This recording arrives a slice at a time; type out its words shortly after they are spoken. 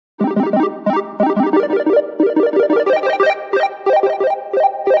Hi,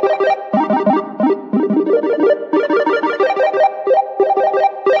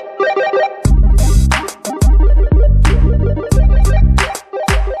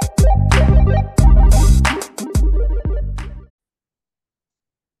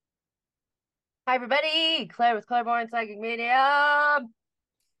 everybody. Claire with Clairvoyant Psychic Medium.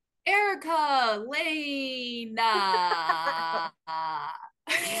 Erica Lena.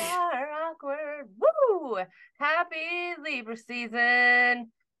 We are awkward. Woo! Happy Libra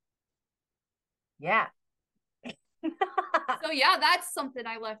season. Yeah. So yeah, that's something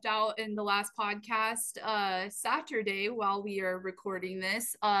I left out in the last podcast. Saturday, while we are recording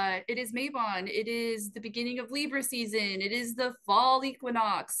this, it is Mabon. It is the beginning of Libra season. It is the fall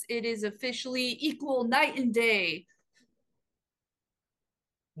equinox. It is officially equal night and day.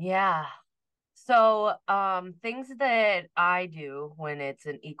 Yeah. So, things that I do when it's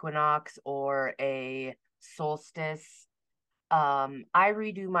an equinox or a solstice, I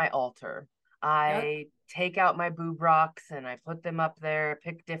redo my altar. Yep. I take out my boob rocks and I put them up there,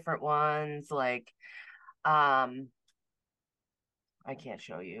 pick different ones. Um, I can't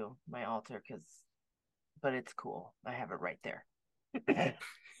show you my altar but it's cool. I have it right there.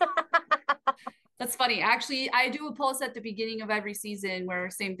 That's funny. Actually, I do a pulse at the beginning of every season where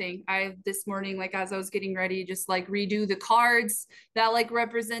same thing. I this morning, like as I was getting ready, just like redo the cards that like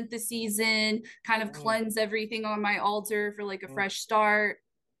represent the season, kind of Mm, cleanse everything on my altar for like a mm. fresh start.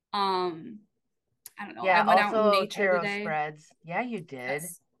 Um, I don't know. I Yeah, went out in also nature tarot today. spreads. Yeah, you did.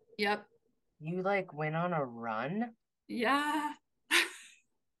 Yes. Yep. You like went on a run? Yeah.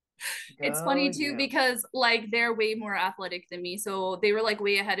 It's Go funny too you. because like they're way more athletic than me. So they were like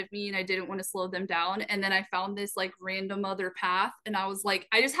way ahead of me and I didn't want to slow them down. And then I found this like random other path and I was like,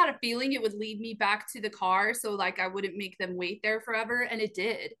 I just had a feeling it would lead me back to the car. So like I wouldn't make them wait there forever. And it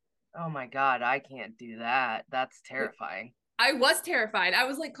did. Oh my God, I can't do that. That's Like terrifying. I was terrified. I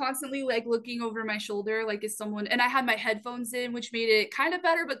was like constantly like looking over my shoulder, like is someone, and I had my headphones in, which made it kind of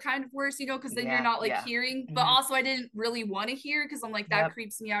better, but kind of worse, because then you're Yeah, not like yeah. hearing, but Hmm. also I didn't really want to hear because I'm like, that Yep.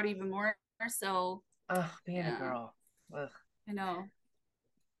 creeps me out even more. So Ugh, being a yeah, girl. Ugh. I know.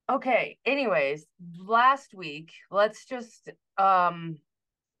 Okay, anyways, last week, let's just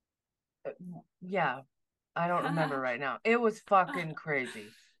yeah, I don't remember right now. It was fucking crazy.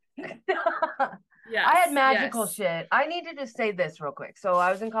 I had Yes, magical yes. shit. I need to just say this real quick. So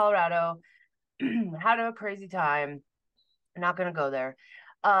I was in Colorado, had a crazy time. Not gonna go there.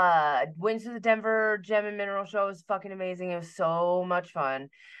 Went to the Denver Gem and Mineral Show. It was fucking amazing. It was so much fun.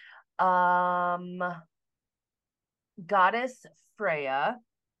 Um, Goddess Freya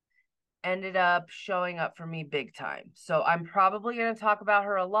ended up showing up for me big time. So I'm probably gonna talk about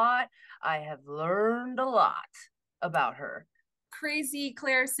her a lot. I have learned a lot about her. Crazy,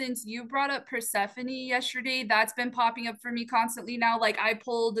 Claire, since you brought up Persephone yesterday, that's been popping up for me constantly now. Like I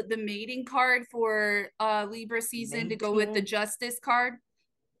pulled the mating card for Libra season to go with the Mating. Justice card.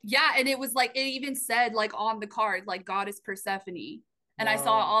 Yeah, and it was like it even said like on the card like Goddess Persephone. And I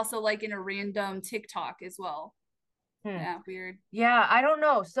saw Whoa. also like in a random TikTok as well. Hmm. Yeah, weird. Yeah, I don't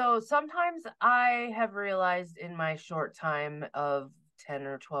know. So sometimes I have realized in my short time of 10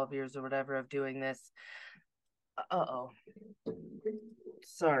 or 12 years or whatever of doing this. Uh-oh.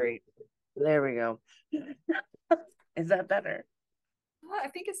 Sorry. There we go. Is that better? Well, I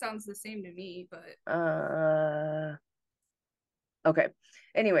think it sounds the same to me, but Uh, okay.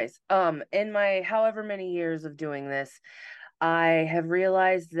 Anyways, in my however many years of doing this, I have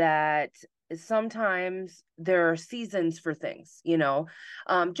realized that sometimes there are seasons for things,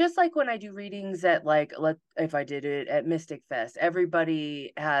 just like when I do readings at if I did it at Mystic Fest,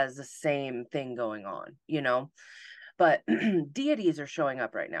 everybody has the same thing going on. But deities are showing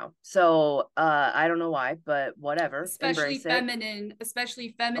up right now. So I don't know why, but whatever, embrace it. especially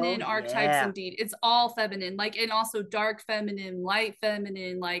Oh feminine archetypes yeah. indeed. It's all feminine, like and also dark feminine, light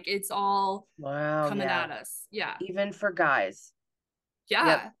feminine, like it's all Wow, coming yeah. at us. Yeah. Even for guys. Yep,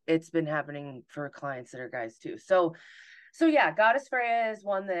 Yeah. it's been happening for clients that are guys too. So yeah, Goddess Freya is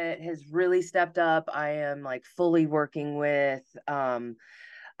one that has really stepped up. I am like fully working with.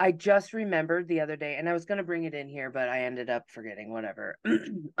 I just remembered the other day, and I was gonna bring it in here, but I ended up forgetting. Whatever.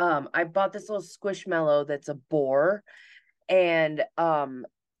 I bought this little squishmallow that's a boar, and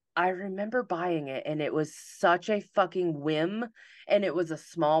I remember buying it and it was such a fucking whim, and it was a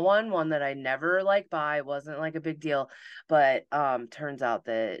small one that I never like buy. It wasn't like a big deal, but turns out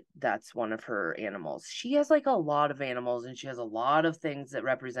that that's one of her animals. She has like a lot of animals and she has a lot of things that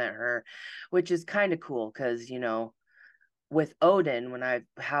represent her, which is kind of cool because with Odin,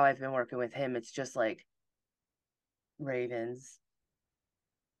 how I've been working with him, it's just like ravens,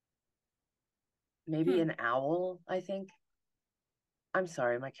 maybe an owl, I think. I'm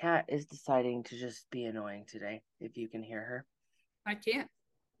sorry, my cat is deciding to just be annoying today, if you can hear her. I can't.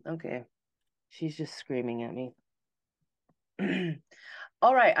 Okay. She's just screaming at me.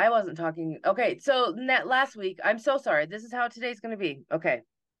 All right, I wasn't talking. Okay, so last week, I'm so sorry. This is how today's going to be. Okay.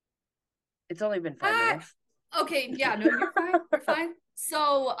 It's only been 5 minutes. Okay, yeah, no, you're fine. You're fine.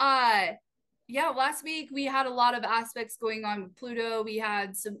 So, yeah, last week we had a lot of aspects going on with Pluto. We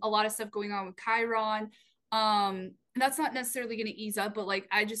had a lot of stuff going on with Chiron. That's not necessarily going to ease up, but like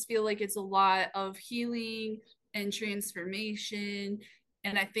I just feel like it's a lot of healing and transformation.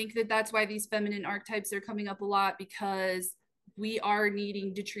 And I think that that's why these feminine archetypes are coming up a lot, because we are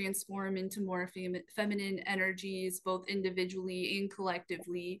needing to transform into more feminine energies, both individually and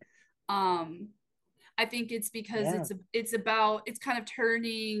collectively. Um, I think it's because Yeah. it's kind of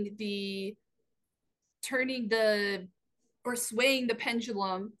turning the or swaying the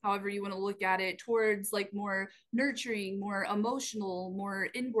pendulum, however you want to look at it, towards like more nurturing, more emotional, more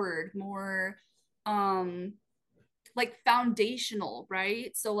inward, more like foundational,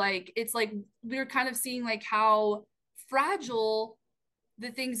 right? So like it's like we're kind of seeing like how fragile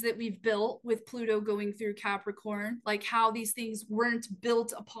the things that we've built with Pluto going through Capricorn, like how these things weren't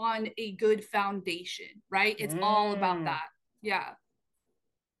built upon a good foundation, right? It's all about Mm. that. Yeah.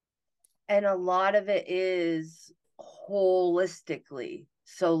 And a lot of it is holistically.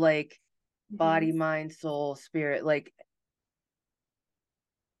 So, like, Mm-hmm. body, mind, soul, spirit. Like,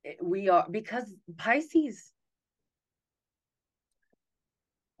 we are, because Pisces,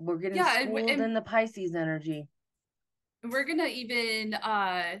 we're getting Yeah, schooled in the Pisces energy. we're gonna even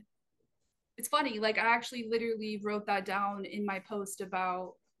it's funny, like I actually literally wrote that down in my post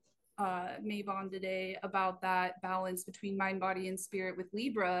about Mavon today, about that balance between mind, body, and spirit with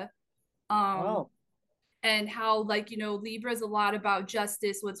Libra. Um, Oh, and how, like, you know, Libra is a lot about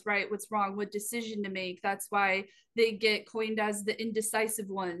justice, what's right, what's wrong, what decision to make. That's why they get coined as the indecisive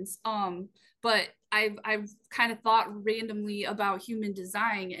ones. But I've kind of thought randomly about human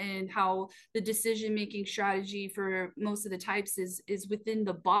design and how the decision making strategy for most of the types is within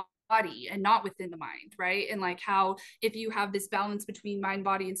the body and not within the mind, right? And like how if you have this balance between mind,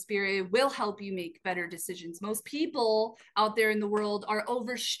 body, and spirit, it will help you make better decisions. Most people out there in the world are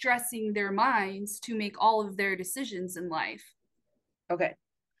overstressing their minds to make all of their decisions in life. okay.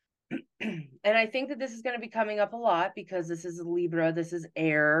 And I think that this is going to be coming up a lot because this is Libra, this is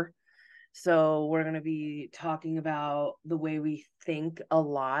air. So we're going to be talking about the way we think a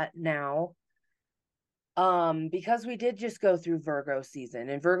lot now. Because we did just go through Virgo season,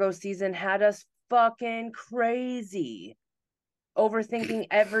 and Virgo season had us fucking crazy, overthinking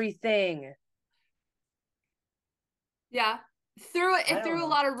everything. Yeah. I It don't threw a know.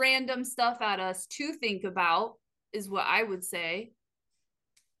 lot of random stuff at us to think about, is what I would say.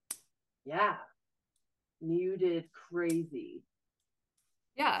 Yeah, muted crazy.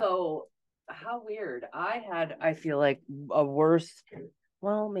 Yeah. So how weird. I feel like a worse,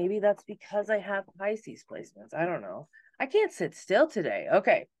 well, maybe that's because I have Pisces placements. I don't know. I can't sit still today.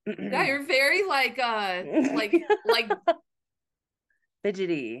 Okay. Yeah, you're very like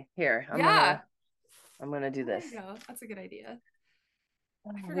Fidgety. Here, yeah. I'm gonna do Oh, there this. you go. That's a good idea. Oh,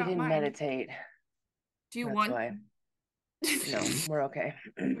 I we forgot didn't mine. meditate. Do you That's want? why. No, we're okay.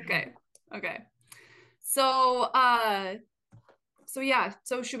 Okay. Okay. So yeah,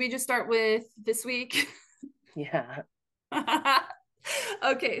 so should we just start with this week? Yeah.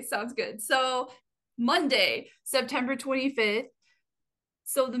 Okay, sounds good. So Monday, September 25th.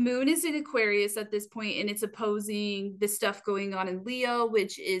 So the moon is in Aquarius at this point, and it's opposing the stuff going on in Leo,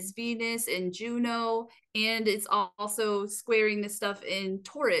 which is Venus and Juno, and it's also squaring the stuff in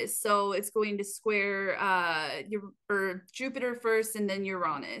Taurus. So it's going to square or Jupiter first and then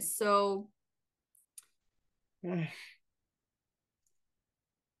Uranus. So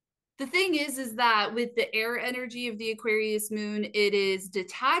the thing is that with the air energy of the Aquarius moon, it is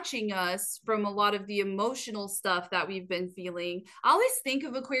detaching us from a lot of the emotional stuff that we've been feeling. I always think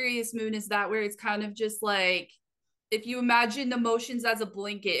of Aquarius moon as that, where it's kind of just like, if you imagine emotions as a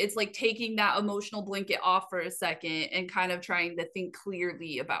blanket, it's like taking that emotional blanket off for a second and kind of trying to think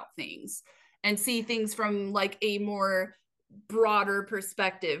clearly about things and see things from like a more broader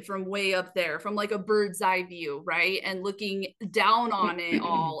perspective, from way up there, from like a bird's eye view, right? And looking down on it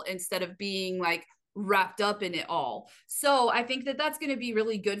all instead of being like wrapped up in it all. So I think that that's going to be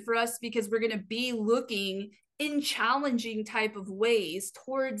really good for us, because we're going to be looking in challenging type of ways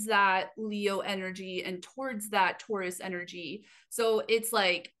towards that Leo energy and towards that Taurus energy. So it's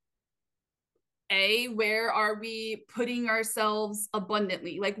like, where are we putting ourselves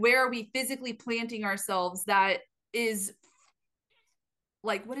abundantly? Like, where are we physically planting ourselves that is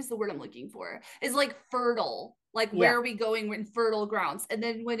like, what is the word I'm looking for? Is like fertile. Like, Yeah. where are we going in fertile grounds? And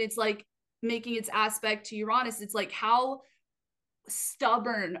then when it's like making its aspect to Uranus, it's like, how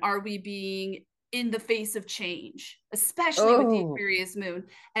stubborn are we being in the face of change, especially with the Oh, Aquarius moon?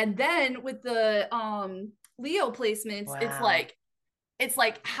 And then with the Leo placements, wow. it's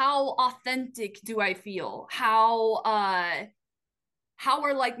like, how authentic do I feel? How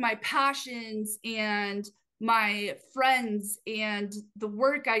are like my passions and my friends and the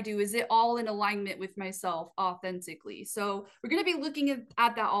work I do, is it all in alignment with myself authentically? So we're going to be looking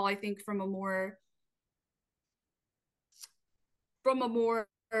at that all, I think, from a more Inward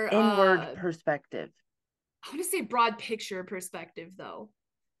I perspective, want to say broad picture perspective, though.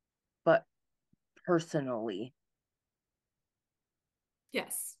 but personally.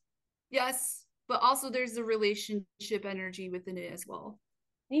 Yes. Yes. But also there's the relationship energy within it as well.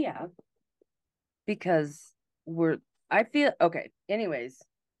 Yeah. Because I feel okay. Anyways,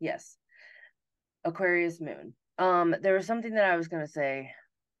 yes. Aquarius moon. There was something that I was gonna say.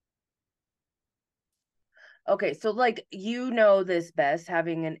 Okay, so like you know this best,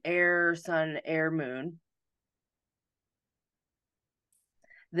 having an air sun, air moon.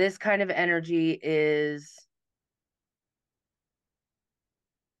 This kind of energy is,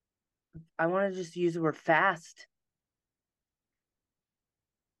 I want to just use the word fast.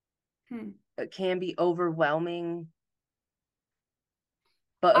 It can be overwhelming,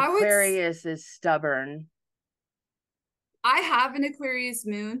 but Aquarius is stubborn. I have an Aquarius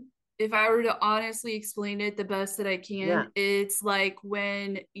moon. If I were to honestly explain it the best that I can, it's like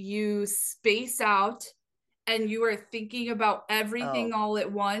when you space out and you are thinking about everything all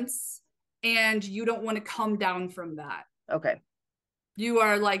at once and you don't want to come down from that. Okay. You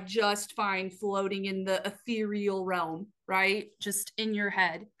are like just fine floating in the ethereal realm, right? Just in your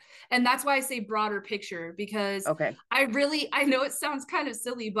head. And that's why I say broader picture, because I know it sounds kind of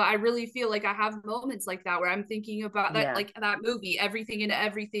silly, but I really feel like I have moments like that where I'm thinking about that, like that movie, everything and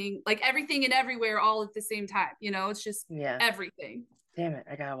everything, like everything and everywhere all at the same time. You know, it's just everything. Damn it,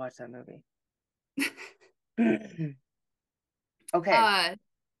 I gotta watch that movie. Okay.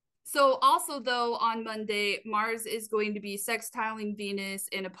 So also though, on Monday, Mars is going to be sextiling Venus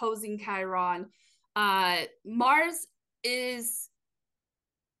and opposing Chiron. Mars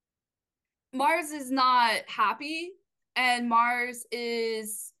is not happy, and Mars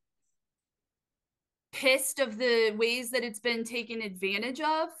is pissed of the ways that it's been taken advantage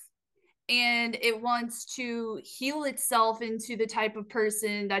of, and it wants to heal itself into the type of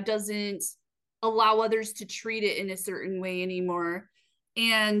person that doesn't allow others to treat it in a certain way anymore.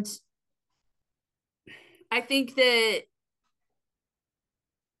 And I think that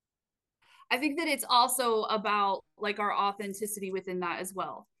it's also about like our authenticity within that as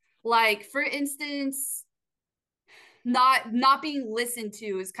well. Like, for instance, not being listened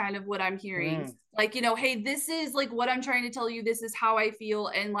to is kind of what I'm hearing. Like, you know, hey, this is like what I'm trying to tell you, this is how I feel,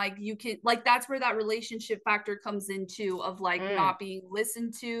 and like you can, like, that's where that relationship factor comes into, of like not being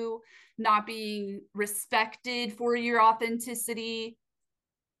listened to, not being respected for your authenticity.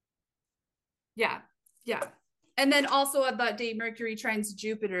 Yeah. And then also at that day, Mercury trines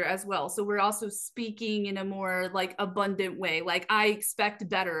Jupiter as well. So we're also speaking in a more like abundant way. Like, I expect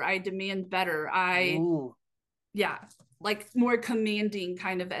better, I demand better, like more commanding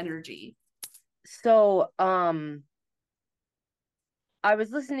kind of energy. So I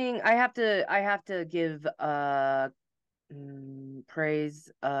was listening. I have to give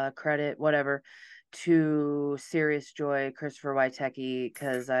praise, credit, whatever, to Serious Joy, Christopher Witecki,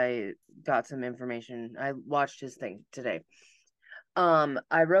 because I got some information. I watched his thing today.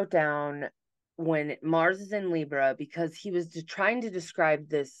 I wrote down when Mars is in Libra, because he was trying to describe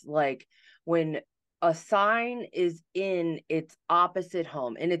this, like when a sign is in its opposite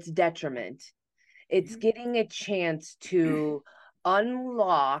home, in its detriment, it's getting a chance to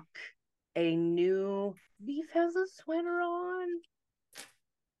unlock a new. Beef has a sweater on.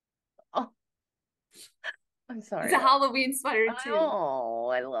 Oh, I'm sorry. It's a Halloween sweater too. Oh,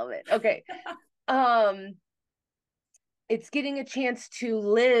 I love it. Okay. It's getting a chance to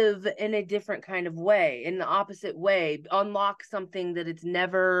live in a different kind of way, in the opposite way, unlock something that it's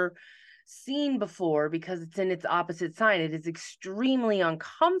never seen before because it's in its opposite sign. It is extremely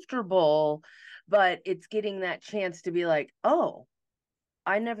uncomfortable, but it's getting that chance to be like, oh,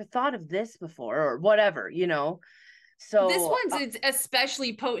 I never thought of this before, or whatever, you know? So this one's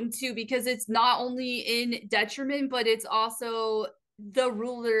especially potent too, because it's not only in detriment, but it's also the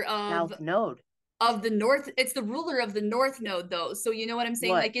ruler of South Node. Of the north. It's the ruler of the north node, though. So you know what I'm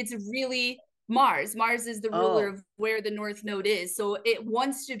saying? Like, it's really Mars is the ruler of where the north node is. So it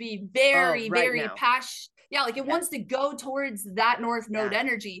wants to be very Yeah, like it wants to go towards that north node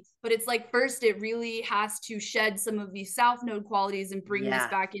energy, but it's like first it really has to shed some of these south node qualities and bring this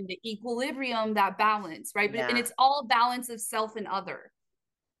back into equilibrium, that balance, right? But and it's all balance of self and other.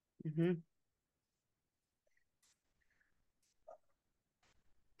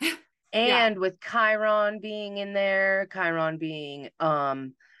 And with Chiron being in there, Chiron being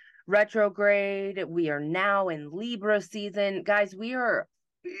retrograde, we are now in Libra season. Guys, we are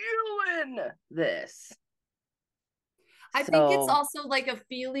feeling this. I think it's also like a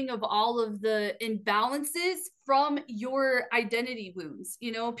feeling of all of the imbalances from your identity wounds.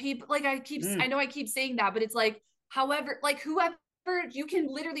 You know, people like I know I keep saying that, but it's like, however, like whoever, you can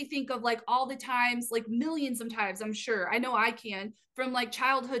literally think of like all the times, like millions of times, I'm sure. I know I can, from like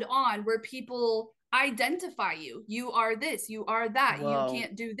childhood on, where people identify you. You are this, you are that. Whoa. You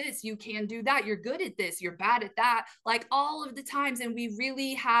can't do this, you can do that. You're good at this, you're bad at that. Like all of the times, and we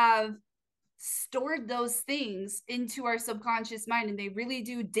really have stored those things into our subconscious mind, and they really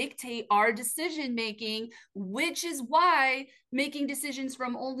do dictate our decision making, which is why making decisions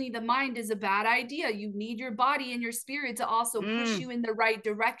from only the mind is a bad idea. You need your body and your spirit to also push you in the right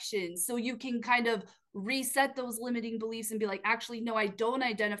direction, so you can kind of reset those limiting beliefs and be like, actually no, I don't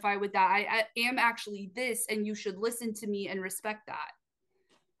identify with that. I am actually this, and you should listen to me and respect that.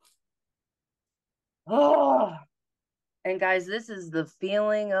 Oh, and guys, this is the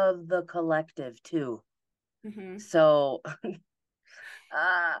feeling of the collective too. So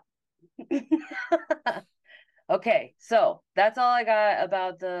okay, so that's all I got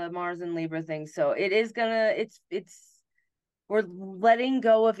about the Mars and Libra thing. So it is gonna, we're letting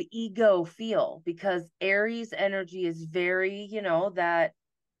go of ego feel, because Aries energy is very, you know, that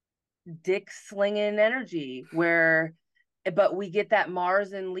dick slinging energy where, but we get that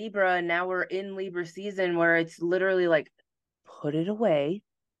Mars in Libra, and now we're in Libra season where it's literally like, put it away.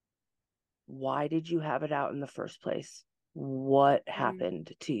 Why did you have it out in the first place? What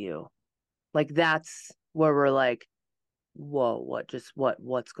happened to you? Like, that's where we're like, whoa,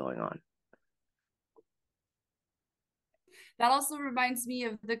 what's going on? That also reminds me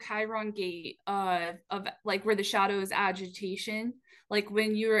of the Chiron gate of like where the shadow is agitation. Like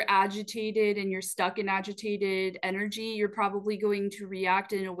when you're agitated and you're stuck in agitated energy, you're probably going to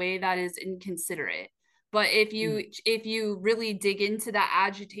react in a way that is inconsiderate. But if you really dig into that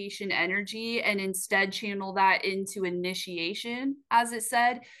agitation energy and instead channel that into initiation, as it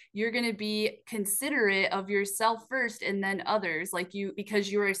said, you're going to be considerate of yourself first and then others. Like you,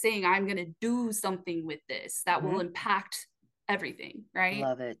 because you are saying, I'm going to do something with this that will impact everything, right?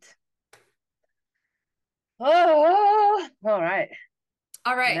 Love it. Oh, all right.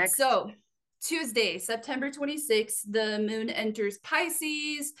 All right. Next. So Tuesday, September 26th, the moon enters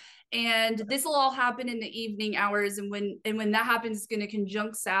Pisces, and this will all happen in the evening hours. And when that happens, it's going to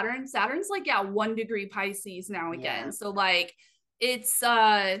conjunct Saturn. Saturn's like 1 degree Pisces now again. So like it's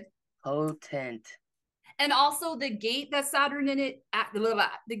potent. And also the gate that Saturn in it at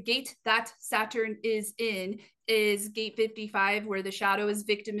the gate that Saturn is in is gate 55, where the shadow is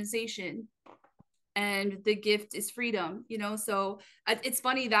victimization and the gift is freedom, you know. So it's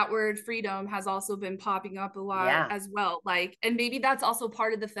funny that word freedom has also been popping up a lot as well. Like, and maybe that's also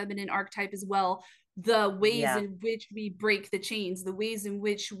part of the feminine archetype as well, the ways in which we break the chains, the ways in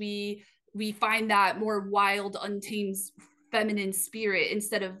which we find that more wild, untamed feminine spirit,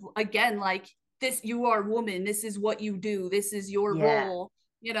 instead of, again, like, this, you are woman, this is what you do, this is your role,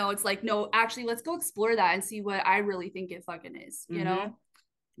 you know. It's like, no, actually, let's go explore that and see what I really think it fucking is, you know.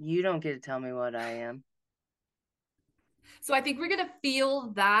 You don't get to tell me what I am. So I think we're going to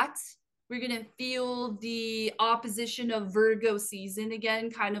feel that. We're going to feel the opposition of Virgo season again,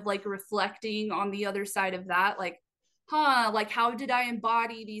 kind of like reflecting on the other side of that. Like, like, how did I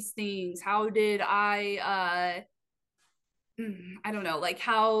embody these things? How did I don't know, like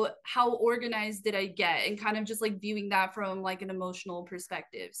how organized did I get? And kind of just like viewing that from like an emotional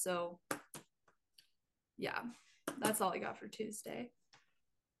perspective. So yeah, that's all I got for Tuesday.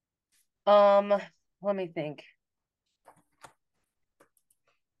 Let me think.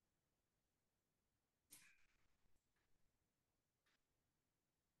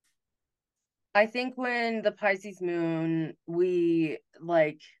 I think when the Pisces moon, we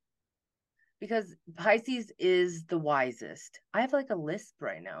like, because Pisces is the wisest. I have like a lisp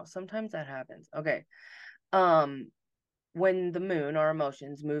right now. Sometimes that happens. Okay. When the moon, our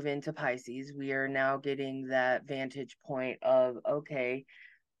emotions, move into Pisces, we are now getting that vantage point of, okay,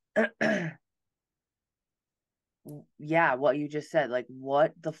 yeah, what you just said, like,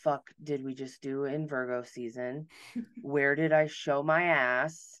 what the fuck did we just do in Virgo season? Where did I show my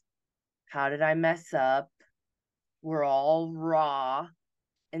ass? How did I mess up? We're all raw.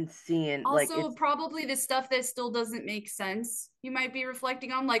 and seeing like Also, it's probably the stuff that still doesn't make sense. You might be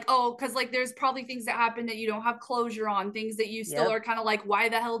reflecting on, like, oh, because like there's probably things that happen that you don't have closure on, things that you still yep, are kind of like, why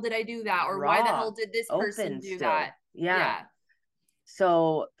the hell did I do that? Or why the raw, hell did this person open do that? still. Yeah. Yeah.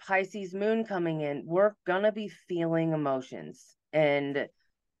 So Pisces moon coming in, we're gonna be feeling emotions, and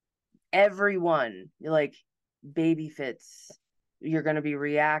everyone, like baby fits, you're gonna be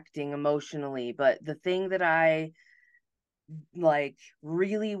reacting emotionally. But the thing that I like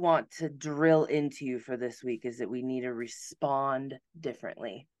really want to drill into you for this week is that we need to respond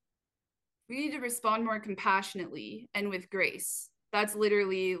differently. We need to respond more compassionately and with grace. That's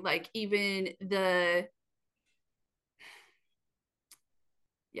literally like even the,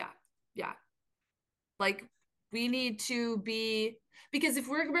 yeah, yeah. Like we need to be, because if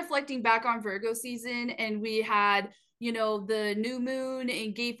we're reflecting back on Virgo season and we had, you know, the new moon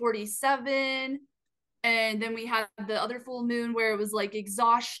in gate 47, and then we had the other full moon where it was like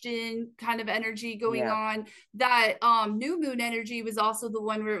exhaustion kind of energy going Yeah. on. That new moon energy was also the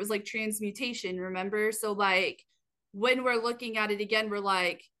one where it was like transmutation, remember? So like when we're looking at it again, we're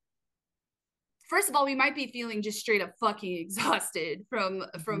like, first of all, we might be feeling just straight up fucking exhausted from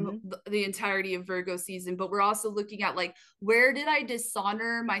Mm-hmm. the entirety of Virgo season, but we're also looking at like, where did I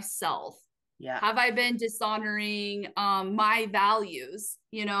dishonor myself? Yeah. Have I been dishonoring my values?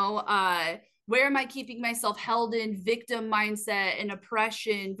 You know, where am I keeping myself held in victim mindset and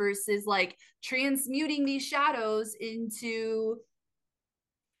oppression versus like transmuting these shadows into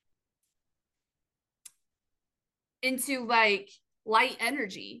like light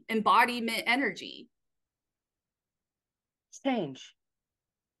energy, embodiment energy? Change.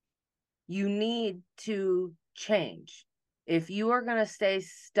 You need to change. If you are going to stay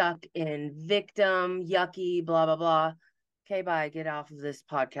stuck in victim, yucky, blah, blah, blah, okay, bye, get off of this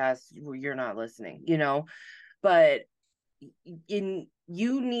podcast where you're not listening, you know? But you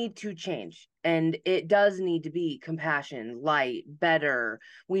need to change, and it does need to be compassion, light, better.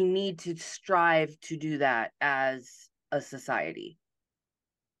 We need to strive to do that as a society.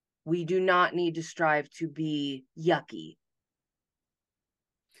 We do not need to strive to be yucky.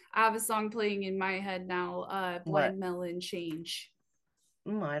 I have a song playing in my head now, What? Blind Melon Change.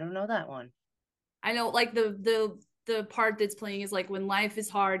 I don't know that one. I know like the part that's playing is like when life is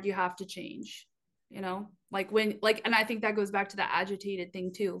hard, you have to change. You know? Like when like and I think that goes back to the agitated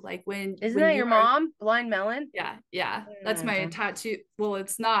thing too. Like Isn't when that you your are, mom, Blind Melon? yeah, yeah. That's my Mm. tattoo. Well,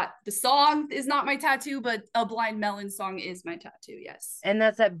 it's not, the song is not my tattoo, but a Blind Melon song is my tattoo. Yes. And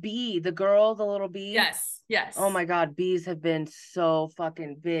that's that bee, the girl, the little bee. Yes. Oh Yes. my God, bees have been so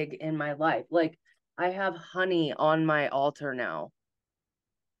fucking big in my life. Like, I have honey on my altar now.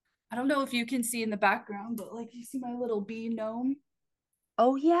 I don't know if you can see in the background, but like you see my little bee gnome.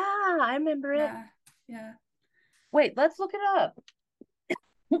 Oh, yeah, I remember it. Yeah. Yeah. Wait, let's look it up.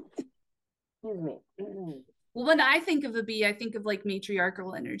 Excuse me. Well, when I think of a bee, I think of like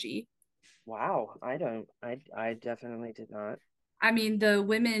matriarchal energy. Wow, I don't. I definitely did not. I mean, the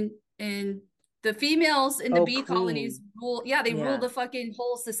women in the females in the Oh, bee colonies queen. rule. Yeah, they rule Yeah. the fucking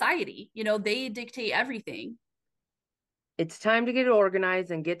whole society. You know, they dictate everything. It's time to get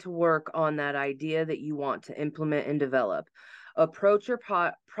organized and get to work on that idea that you want to implement and develop. Approach your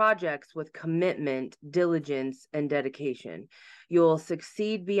projects with commitment, diligence, and dedication. You'll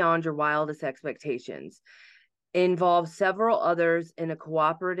succeed beyond your wildest expectations. Involve several others in a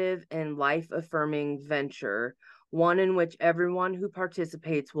cooperative and life affirming venture, one in which everyone who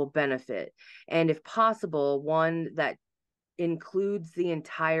participates will benefit, and if possible, one that includes the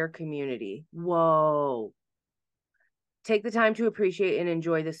entire community. Whoa. Take the time to appreciate and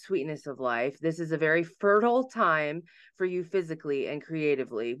enjoy the sweetness of life. This is a very fertile time for you physically and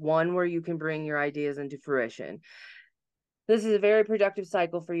creatively, one where you can bring your ideas into fruition. This is a very productive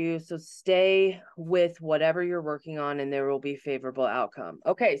cycle for you, so stay with whatever you're working on and there will be favorable outcome.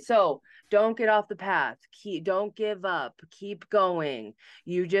 Okay, so don't get off the path. Don't give up. Keep going.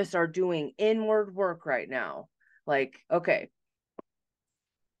 You just are doing inward work right now. Like, okay,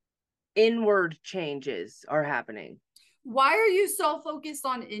 inward changes are happening. Why are you so focused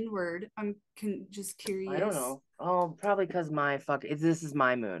on inward? I'm just I don't curious. know. Oh, probably because this is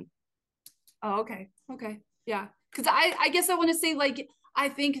my moon. Oh, okay. Okay. Yeah. Because I guess I want to say, like, I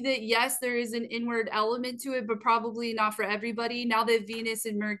think that yes, there is an inward element to it, but probably not for everybody. Now that Venus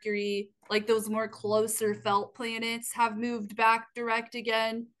and Mercury, like those more closer felt planets, have moved back direct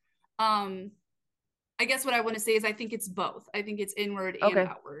again. Um, I guess what I want to say is I think it's both. I think it's inward and Okay.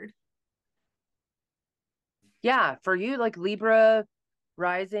 outward. Yeah, for you, like Libra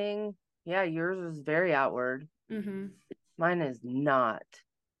rising, yeah, yours is very outward. Mm-hmm. Mine is not.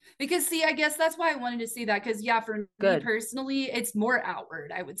 Because see, I guess that's why I wanted to see that. Because yeah, for me Good. personally, it's more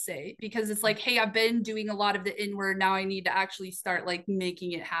outward, I would say. Because it's like, hey, I've been doing a lot of the inward. Now I need to actually start like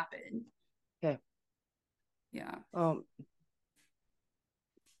making it happen. Okay. Yeah.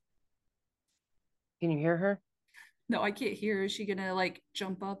 Can you hear her? No, I can't hear. Is she gonna like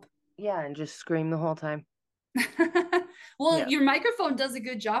jump up? Yeah, and just scream the whole time. Well, Yeah. your microphone does a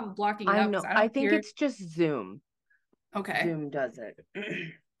good job of blocking it I out because know. I I don't think hear. it's just Zoom. Okay. Zoom does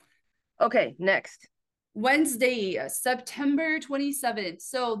it. Okay, next. Wednesday, September 27th.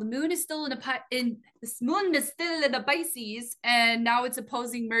 So the moon is still in this moon is still in the Pisces, and now it's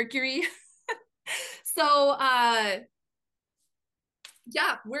opposing Mercury. So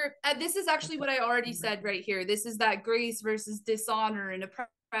yeah, we're this is actually what I already said right here. This is that grace versus dishonor and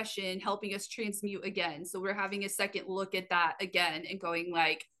oppression helping us transmute again. So we're having a second look at that again and going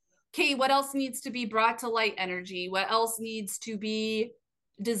like, okay, what else needs to be brought to light energy? What else needs to be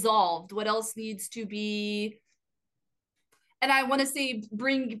dissolved? What else needs to be, and I want to say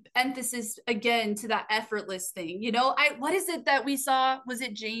bring emphasis again to that effortless thing. You know, I what is it that we saw? Was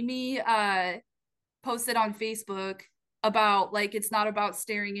it Jamie posted on Facebook about like it's not about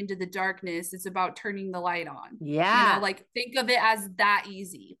staring into the darkness, it's about turning the light on. You know, Yeah. like think of it as that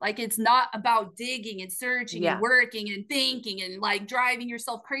easy. Like it's not about digging and searching and Yeah. working and thinking and like driving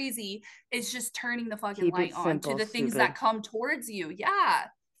yourself crazy. It's just turning the fucking Keep it light on to simple, the things stupid. that come towards you. Yeah.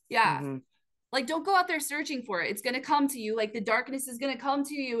 Yeah. Mm-hmm. Like don't go out there searching for it. It's going to come to you. Like the darkness is going to come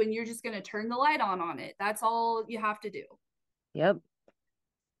to you and you're just going to turn the light on it. That's all you have to do. Yep.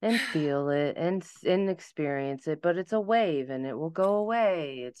 And feel it and experience it, but it's a wave and it will go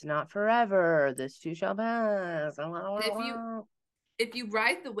away. It's not forever. This too shall pass. And if you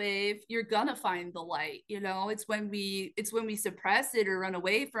ride the wave, you're gonna find the light. You know, it's when we suppress it or run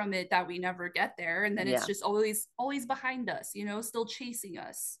away from it that we never get there, and then it's Yeah. just always behind us. You know, still chasing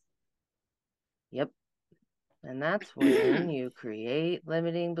us. Yep. And that's when you create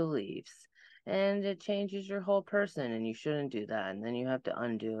limiting beliefs. And it changes your whole person, and you shouldn't do that. And then you have to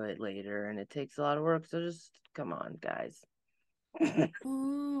undo it later, and it takes a lot of work. So just come on, guys.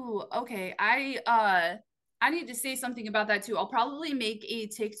 Ooh, okay. I need to say something about that too. I'll probably make a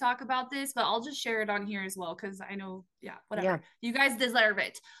TikTok about this, but I'll just share it on here as well because I know, yeah, Yeah. whatever. You guys deserve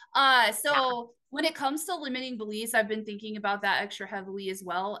it. So when it comes to limiting beliefs, I've been thinking about that extra heavily as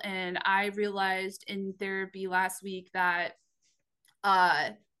well. And I realized in therapy last week that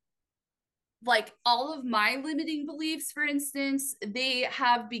uh like all of my limiting beliefs, for instance, they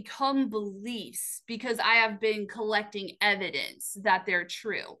have become beliefs because I have been collecting evidence that they're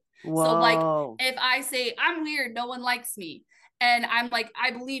true. So, like, Whoa. if I say I'm weird, no one likes me, and I'm like, I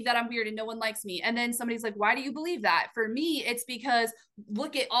believe that I'm weird and no one likes me, and then somebody's like, why do you believe that? For me, it's because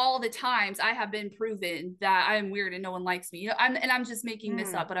look at all the times I have been proven that I'm weird and no one likes me. You know, I'm just making this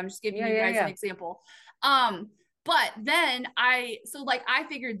Hmm. up, but I'm just giving Yeah, you yeah, guys an yeah. example. But then I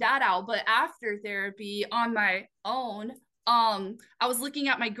figured that out. But after therapy on my own, I was looking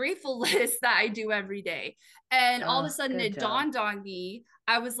at my grateful list that I do every day. And all of a sudden Good it job. dawned on me.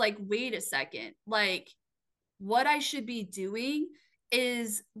 I was like, wait a second, like what I should be doing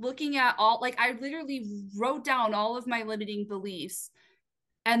is looking at all, like I literally wrote down all of my limiting beliefs,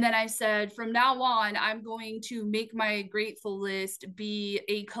 and then I said, from now on, I'm going to make my grateful list be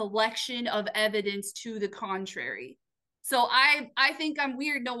a collection of evidence to the contrary. So I think I'm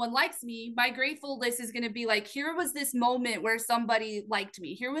weird. No one likes me. My grateful list is going to be like, here was this moment where somebody liked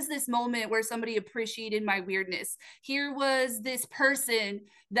me. Here was this moment where somebody appreciated my weirdness. Here was this person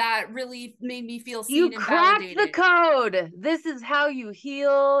that really made me feel You seen and cracked the validated. code. This is how you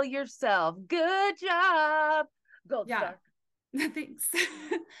heal yourself. Good job. Gold Yeah. star. Thanks.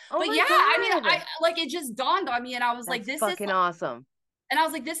 Oh But my yeah, I mean, I God. like it just dawned on me and I was like, That's this is, fucking awesome. and I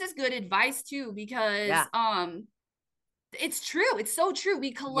was like, this is good advice too, because Yeah. it's true. It's so true. We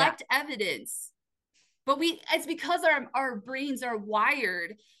Yeah. collect evidence, but it's because our brains are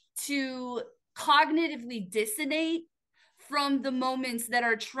wired to cognitively dissonate from the moments that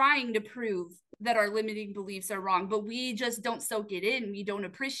are trying to prove that our limiting beliefs are wrong, but we just don't soak it in. We don't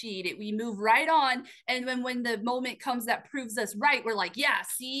appreciate it. We move right on. And then when the moment comes that proves us right, we're like, yeah,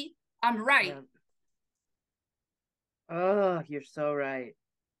 see, I'm right. Yeah. Oh, you're so right.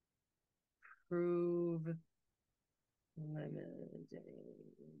 Prove limiting.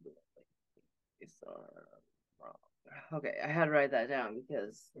 Okay, I had to write that down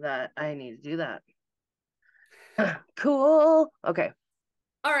because that I need to do that. Cool. Okay.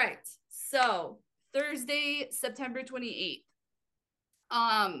 All right. So Thursday, September 28th.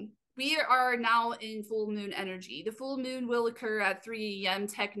 We are now in full moon energy. The full moon will occur at 3 a.m.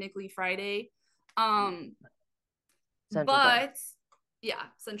 technically Friday. Central time. But Yeah,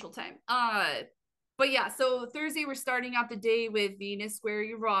 Central Time. But yeah, so Thursday we're starting out the day with Venus square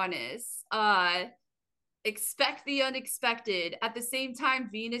Uranus. Expect the unexpected. At the same time,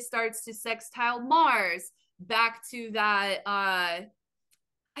 Venus starts to sextile Mars. Back to that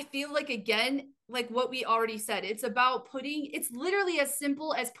I feel like, again, like what we already said, it's about it's literally as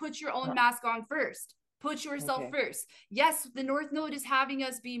simple as put your own mask on first. Put yourself first. Yes, the North Node is having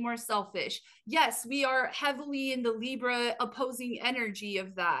us be more selfish. Yes, we are heavily in the Libra opposing energy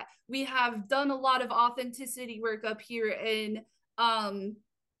of that. We have done a lot of authenticity work up here in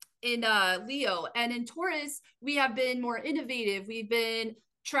Leo, and in Taurus we have been more innovative. We've been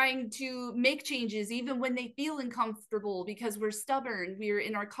trying to make changes even when they feel uncomfortable because we're stubborn, we're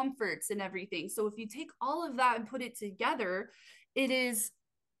in our comforts and everything. So if you take all of that and put it together, it is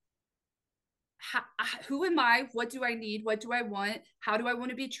who am I? What do I need? What do I want? How do I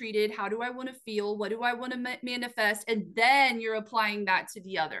want to be treated? How do I want to feel? What do I want to manifest? And then you're applying that to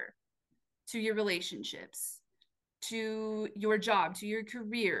the other, to your relationships, to your job, to your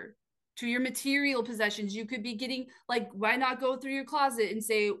career, to your material possessions. You could be getting, like, why not go through your closet and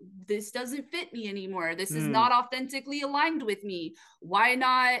say, this doesn't fit me anymore, this is not authentically aligned with me. Why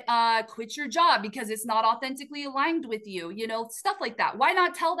not quit your job because it's not authentically aligned with you, you know, stuff like that. Why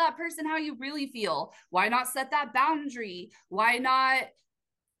not tell that person how you really feel? Why not set that boundary? Why not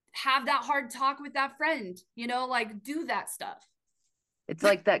have that hard talk with that friend? You know, like, do that stuff. It's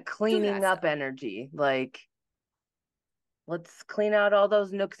like that cleaning up energy. Like, let's clean out all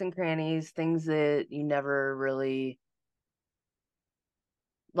those nooks and crannies, things that you never really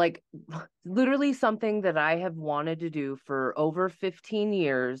like. Literally something that I have wanted to do for over 15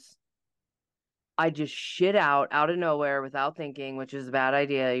 years. I just shit out of nowhere without thinking, which is a bad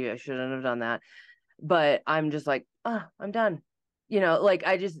idea. I shouldn't have done that. But I'm just like, I'm done. You know, like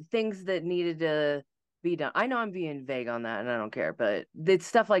I just things that needed to be done. I know I'm being vague on that and I don't care, but it's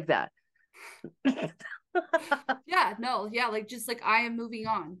stuff like that. Yeah, no, yeah, like just like I am moving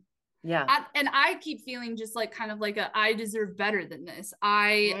on. Yeah. And I keep feeling just like kind of like I deserve better than this.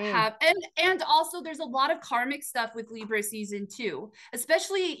 I have and also there's a lot of karmic stuff with Libra season 2,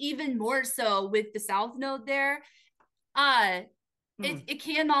 especially even more so with the South Node there. It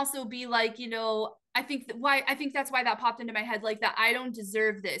can also be like, you know, I think that's why that popped into my head, like that I don't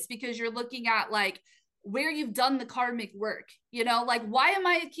deserve this, because you're looking at like where you've done the karmic work, you know, like why am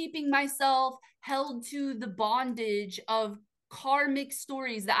I keeping myself held to the bondage of karmic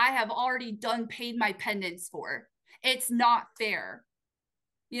stories that I have already done, paid my penance for? It's not fair.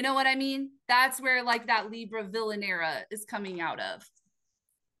 You know what I mean? That's where like that Libra villain era is coming out of.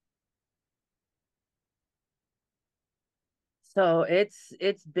 So it's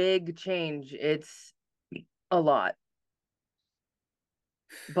big change. It's a lot.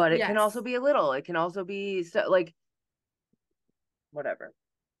 But it can also be a little. It can also be so like whatever.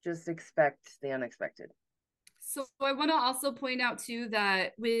 Just expect the unexpected. So I want to also point out too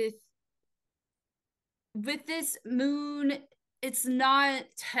that with this moon, it's not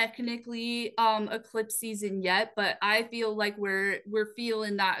technically eclipse season yet, but I feel like we're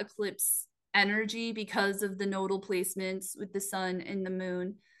feeling that eclipse energy because of the nodal placements with the sun and the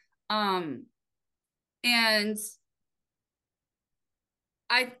moon. And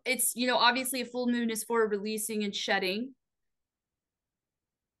it's, you know, obviously a full moon is for releasing and shedding.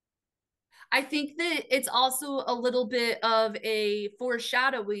 I think that it's also a little bit of a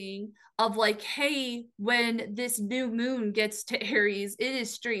foreshadowing of like, hey, when this new moon gets to Aries, it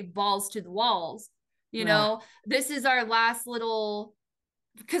is straight balls to the walls. You know, this is our last little,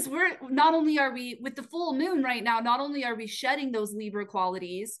 because we're not only are we with the full moon right now, not only are we shedding those Libra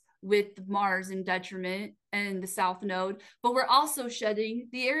qualities with Mars in detriment and the South Node, but we're also shedding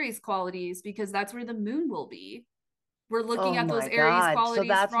the Aries qualities because that's where the moon will be. We're looking at those Aries qualities.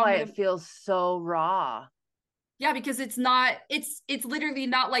 So that's why it feels so raw. Yeah, because it's literally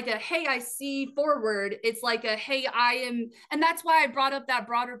not like a hey, I see forward. It's like a hey, I am. And that's why I brought up that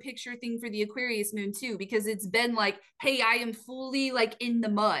broader picture thing for the Aquarius moon too, because it's been like, hey, I am fully like in the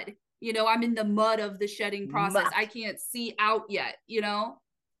mud. You know, I'm in the mud of the shedding process. I can't see out yet, you know?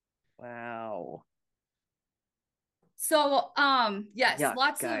 Wow. So yes,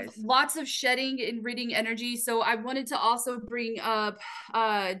 Yuck, lots of shedding and ridding energy. So I wanted to also bring up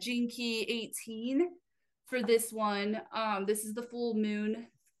Gene Key 18 for this one. This is the full moon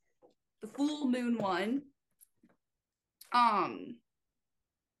one. I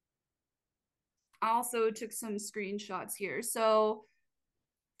also took some screenshots here. So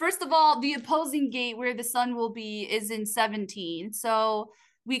first of all, the opposing gate where the sun will be is in 17. So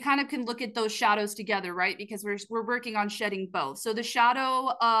we kind of can look at those shadows together, right? Because we're working on shedding both. So the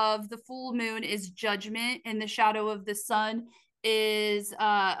shadow of the full moon is judgment, and the shadow of the sun is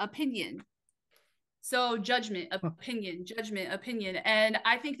opinion. So judgment, opinion, judgment, opinion. And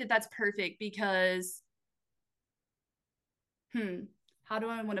I think that that's perfect because, how do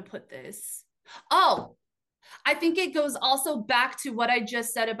I want to put this? Oh, I think it goes also back to what I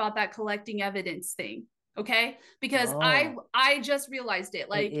just said about that collecting evidence thing. Okay. Because I just realized it.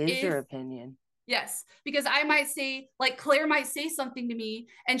 Like, it is your opinion. Yes, because I might say, like, Claire might say something to me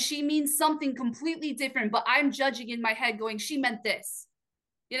and she means something completely different, but I'm judging in my head going, she meant this.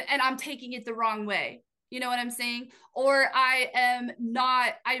 And I'm taking it the wrong way. You know what I'm saying? Or I'm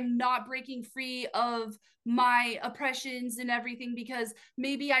not breaking free of my oppressions and everything because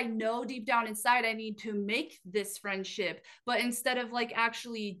maybe I know deep down inside I need to make this friendship, but instead of like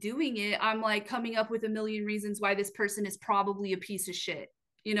actually doing it, I'm like coming up with a million reasons why this person is probably a piece of shit.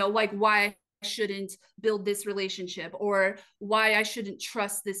 Like why I shouldn't build this relationship or why I shouldn't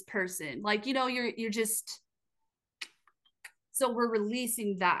trust this person. Like, you're just, so we're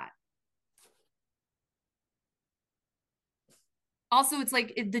releasing that. Also, it's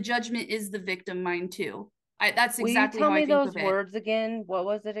like the judgment is the victim mind too. That's exactly how I think of it. Will you tell me those words again? What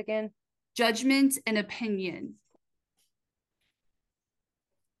was it again? Judgment and opinion.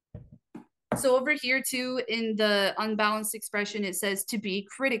 So over here too, in the unbalanced expression, it says to be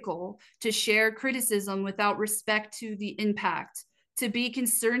critical, to share criticism without respect to the impact, to be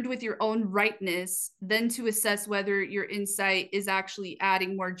concerned with your own rightness, then to assess whether your insight is actually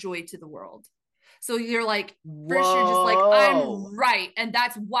adding more joy to the world. So you're like, for sure, just like, I'm right. And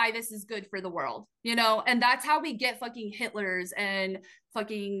that's why this is good for the world, And that's how we get fucking Hitlers and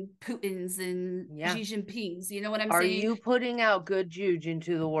fucking Putins and Xi Jinping's. You know what I'm saying? Are you putting out good juju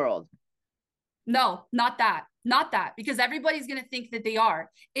into the world? No, not that. Not that. Because everybody's going to think that they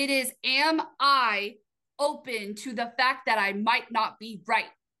are. It is, am I open to the fact that I might not be right?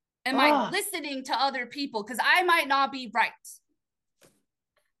 Am I listening to other people? Because I might not be right.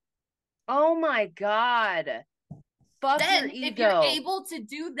 Oh my God. Fuck then, your ego. If you're able to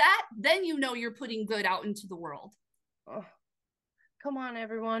do that, then you're putting good out into the world. Oh. Come on,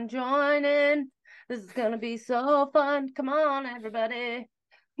 everyone, join in. This is going to be so fun. Come on, everybody.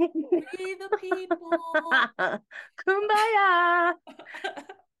 Be the people. Kumbaya.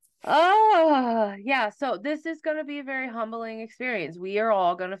 Oh, yeah. So this is going to be a very humbling experience. We are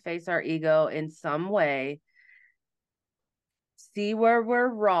all going to face our ego in some way, see where we're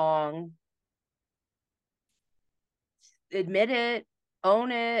wrong, admit it,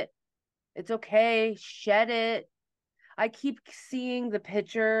 own it. It's okay. Shed it. I keep seeing the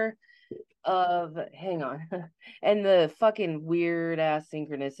picture of, hang on, and the fucking weird ass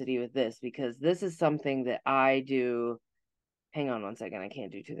synchronicity with this, because this is something that I do. Hang on one second. I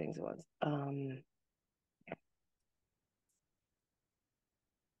can't do two things at once.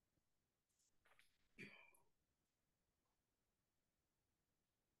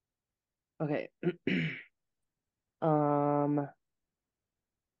 Okay.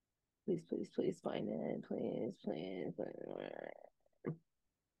 Please find it. Please.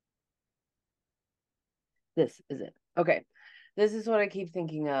 This is it. Okay. This is what I keep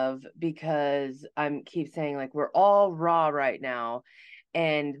thinking of because I'm keep saying like we're all raw right now.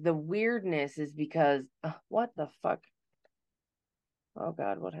 And the weirdness is because what the fuck? Oh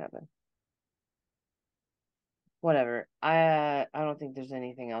God, what happened? Whatever. I don't think there's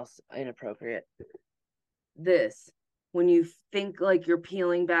anything else inappropriate. This, when you think like you're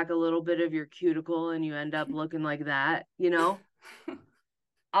peeling back a little bit of your cuticle and you end up looking like that,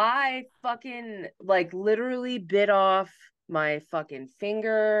 I fucking like literally bit off my fucking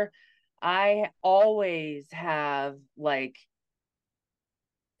finger. I always have like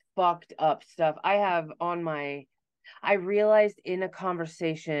fucked up stuff. I realized in a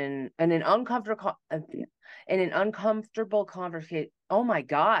conversation, in an uncomfortable conversation. Oh my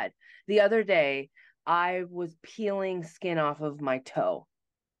God. The other day, I was peeling skin off of my toe.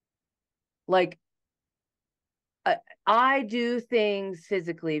 Like, I do things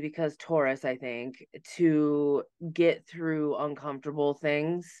physically because Taurus, I think, to get through uncomfortable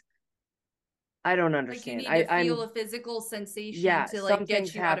things. I don't understand. Like you need to feel a physical sensation to like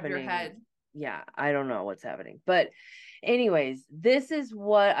get you out of your head. Yeah, I don't know what's happening. But anyways, this is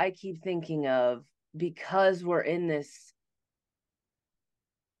what I keep thinking of because we're in this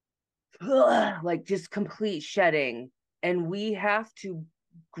like just complete shedding, and we have to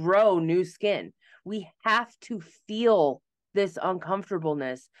grow new skin. We have to feel this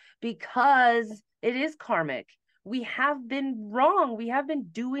uncomfortableness because it is karmic. We have been wrong. We have been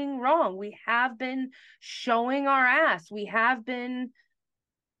doing wrong. We have been showing our ass. We have been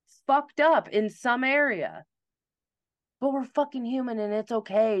fucked up in some area. But we're fucking human and it's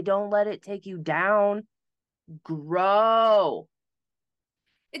okay. Don't let it take you down. grow.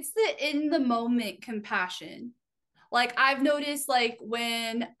 It's the in the moment compassion. Like I've noticed, like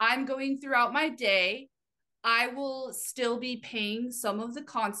when I'm going throughout my day, I will still be paying some of the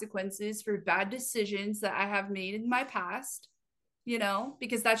consequences for bad decisions that I have made in my past, you know,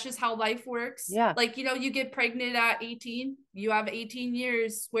 because that's just how life works. Yeah. Like, you know, you get pregnant at 18, you have 18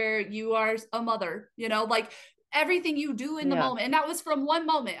 years where you are a mother, you know, like everything you do in the moment. And that was from one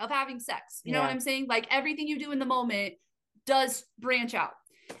moment of having sex. You know what I'm saying? Like everything you do in the moment does branch out.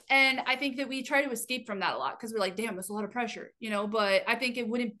 And I think that we try to escape from that a lot because we're like, damn, that's a lot of pressure, you know. But I think it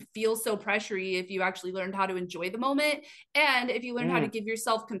wouldn't feel so pressury if you actually learned how to enjoy the moment and if you learned how to give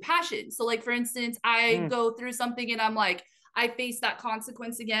yourself compassion. So, like, for instance, I go through something and I'm like, I face that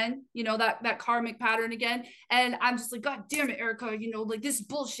consequence again, you know, that karmic pattern again. And I'm just like, God damn it, Erica, you know, like this is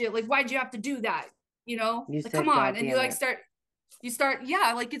bullshit. Like, why'd you have to do that? You know, You like, said, come on. God And you damn like it. start,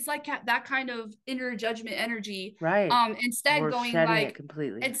 yeah, like it's like that kind of inner judgment energy. Right. Instead We're going shedding like, it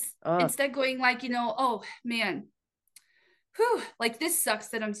completely. it's instead going like, you know, oh man, whew, like this sucks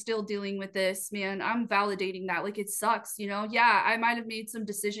that I'm still dealing with this, man. I'm validating that. Like it sucks, you know. Yeah, I might have made some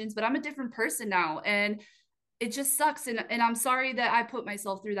decisions, but I'm a different person now. And it just sucks. And I'm sorry that I put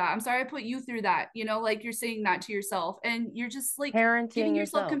myself through that. I'm sorry I put you through that. You know, like you're saying that to yourself. And you're just like Parenting giving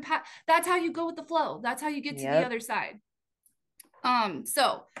yourself yourself. that's how you go with the flow. That's how you get to the other side.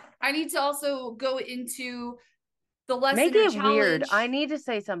 So I need to also go into the lesson Make or it weird. I challenge. need to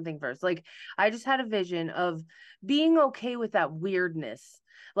say something first. Like, I just had a vision of being okay with that weirdness.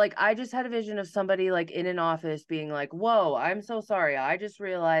 Like, I just had a vision of somebody like in an office being like, whoa, I'm so sorry. I just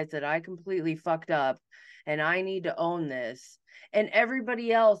realized that I completely fucked up and I need to own this. And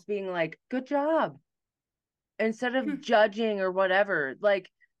everybody else being like, good job. Instead of judging or whatever. Like,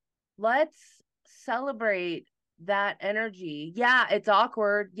 let's celebrate that energy. Yeah, it's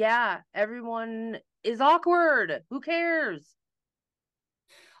awkward. Yeah, everyone is awkward. Who cares?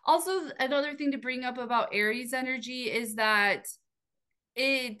 Also, another thing to bring up about Aries energy is that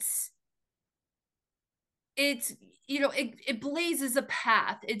it's it's you know it blazes a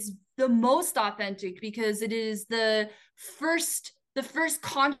path. It's the most authentic because it is the first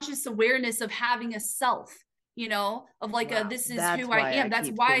conscious awareness of having a self, you know, of like Wow, this is that's who I why am. I That's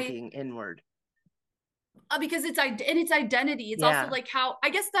keep why thinking inward. because it's identity. It's also Yeah. like how I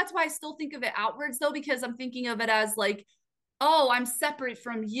guess that's why I still think of it outwards though, because I'm thinking of it as like, oh, I'm separate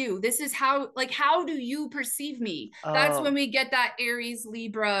from you. This is how do you perceive me? That's when Oh, we get that Aries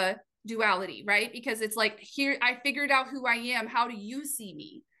Libra duality, right? Because it's like, here I figured out who I am. How do you see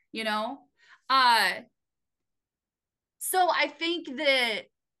me? You know? Uh so I think that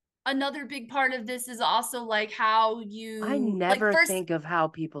another big part of this is also like how I you like never first. think of how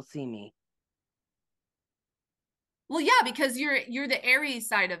people see me. Well, yeah, because you're the Aries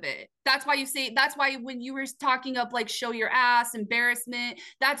side of it. That's why when you were talking up like show your ass, embarrassment,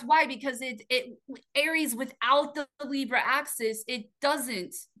 that's why because it Aries without the Libra axis, it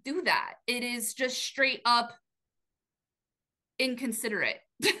doesn't do that. It is just straight up inconsiderate.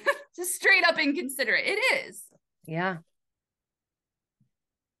 Just straight up inconsiderate. It is. Yeah.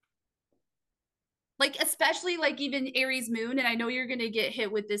 Like especially like even Aries moon, and I know you're gonna get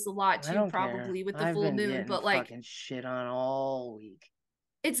hit with this a lot I too, don't care. probably with the I've full been moon, getting but like fucking shit on all week.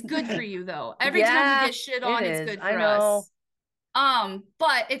 it's good for you though. Every time we Yeah, get shit it on, it's is. good I for know. us.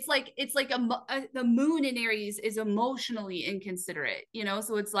 But it's like the moon in Aries is emotionally inconsiderate, you know.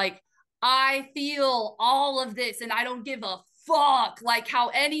 So it's like I feel all of this, and I don't give a fuck like how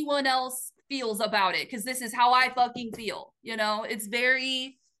anyone else feels about it because this is how I fucking feel, you know. It's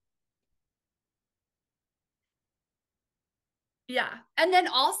very yeah. And then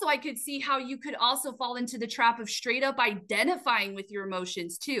also, I could see how you could also fall into the trap of straight up identifying with your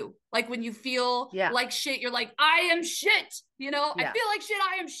emotions too. Like when you feel Yeah. like shit, you're like, I am shit. You know, I Yeah. feel like shit.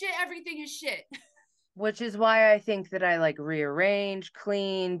 I am shit. Everything is shit. Which is why I think that I like rearrange,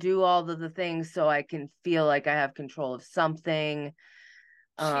 clean, do all of the things so I can feel like I have control of something.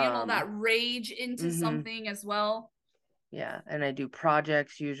 Channel Um, that rage into mm-hmm. something as well. Yeah, and I do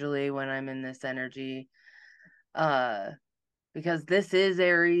projects usually when I'm in this energy. Uh, because this is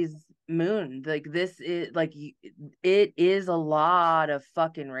Aries moon. Like this is like it is a lot of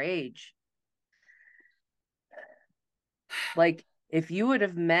fucking rage. Like if you would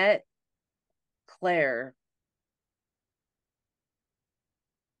have met Claire,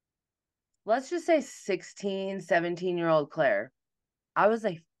 let's just say 16, 17-year-old Claire, I was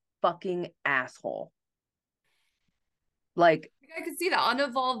a fucking asshole. Like, I could see that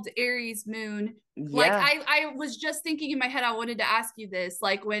unevolved Aries moon. Like yeah, I was just thinking in my head, I wanted to ask you this.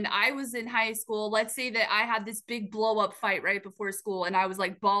 Like when I was in high school, let's say that I had this big blow up fight right before school and I was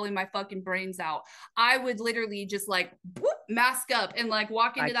like bawling my fucking brains out. I would literally just like whoop, mask up and like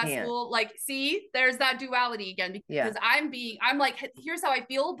walk I into that can't. school. Like, see, there's that duality again Yeah. because I'm like, here's how I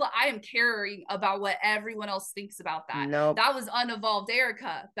feel, but I am caring about what everyone else thinks about that. Nope. That was unevolved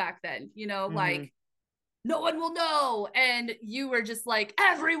Erica back then, Mm-hmm. like no one will know. And you were just like,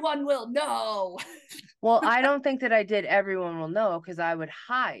 everyone will know. Well, I don't think that I did everyone will know because I would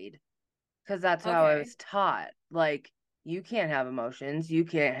hide because that's how I Okay. was taught. Like, you can't have emotions. You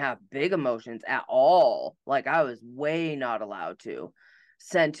can't have big emotions at all. Like, I was way not allowed to.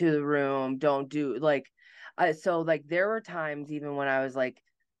 Sent to the room, don't do like so like there were times even when I was like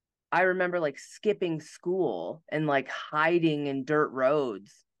I remember like skipping school and like hiding in dirt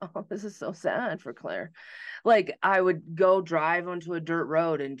roads. Oh, this is so sad for Claire. Like I would go drive onto a dirt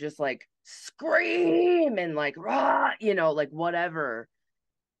road and just like scream and like rah, like whatever.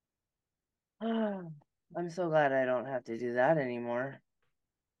 I'm so glad I don't have to do that anymore.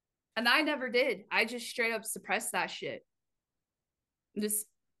 And I never did. I just straight up suppressed that shit. Just,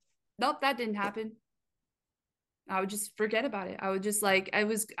 nope, that didn't happen. I would just forget about it. I would just like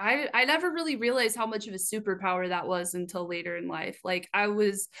I never really realized how much of a superpower that was until later in life. Like I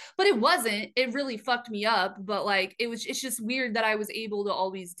was, but it wasn't. It really fucked me up, but like it's just weird that I was able to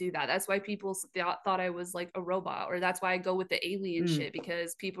always do that. That's why people thought I was like a robot, or that's why I go with the alien Mm. shit,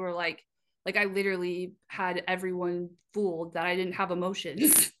 because people are like I literally had everyone fooled that I didn't have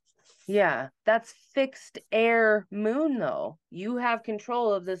emotions. Yeah, that's fixed air moon though. You have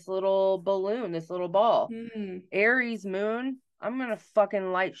control of this little balloon, this little ball. Hmm. Aries moon, I'm gonna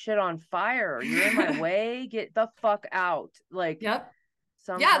fucking light shit on fire. You're in my way. Get the fuck out. Like Yep.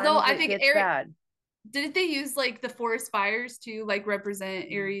 Yeah, though sometimes I it think gets Eric bad. didn't they use like the forest fires to like represent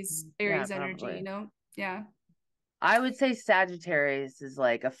Yeah, Aries energy, probably. Yeah. I would say Sagittarius is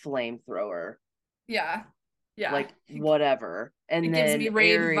like a flamethrower, Yeah. Yeah. like whatever. And It gives me then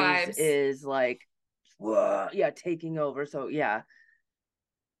rave Aries vibes. is like, whoa, yeah, taking over. So yeah,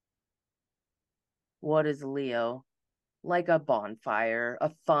 what is Leo? Like a bonfire,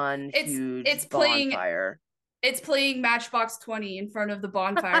 a fun, It's huge playing bonfire. it's playing Matchbox 20 in front of the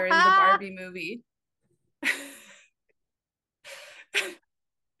bonfire in the Barbie movie.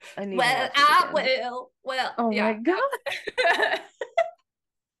 I need to Well, watch it I again. will. Well, Oh my yeah. God.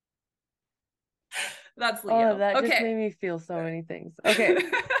 That's Oh, Leo. that just Okay. made me feel so many things. Okay.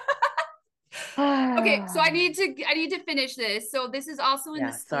 Okay, so I Yeah, need to finish this. So this is also in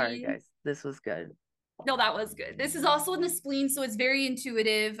the sorry spleen. guys. This was good. No, that was good. This is also in the spleen, so it's very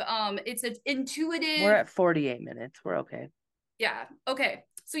intuitive. It's an We're intuitive, at 48 minutes. We're okay. yeah. Okay.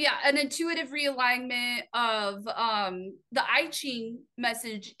 So yeah, an intuitive realignment of the I Ching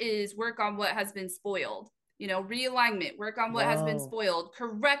message is work on what has been spoiled. Realignment, work on what has been Whoa. spoiled,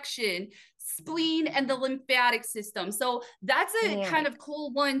 correction, spleen, and the lymphatic system. So that's a kind Panic. of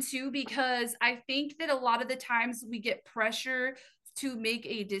cool one too, because I think that a lot of the times we get pressure to make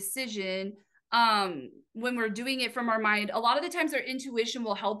a decision when we're doing it from our mind. A lot of the times our intuition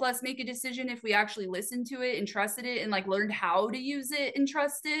will help us make a decision if we actually listen to it and trusted it and like learned how to use it and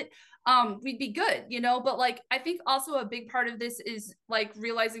trust it. We'd be good, but like I think also a big part of this is like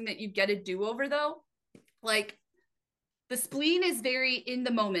realizing that you get a do-over though. Like the spleen is very in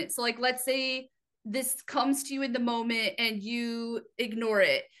the moment. So like let's say this comes to you in the moment and you ignore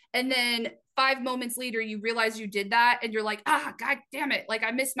it, and then 5 moments later you realize you did that and you're like, god damn it, like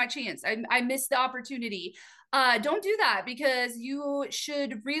I missed my chance, I missed the opportunity. Don't do that, because you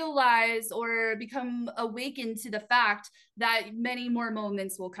should realize or become awakened to the fact that many more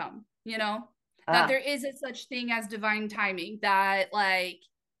moments will come, that Ah, there is a such thing as divine timing, that like,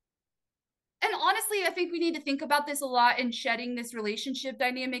 and honestly, I think we need to think about this a lot in shedding this relationship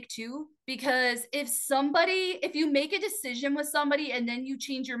dynamic too. Because if you make a decision with somebody and then you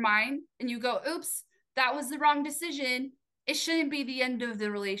change your mind and you go, oops, that was the wrong decision, it shouldn't be the end of the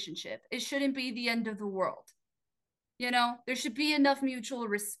relationship. It shouldn't be the end of the world. There should be enough mutual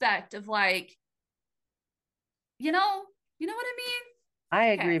respect of like, you know what I I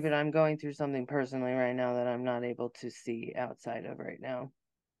mean? Okay. agree, but I'm going through something personally right now that I'm not able to see outside of right now.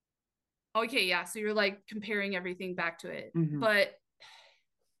 Okay, yeah. So you're like comparing everything back to it. Hmm. But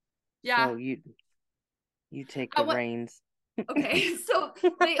yeah, So you take I the what reins. Okay, so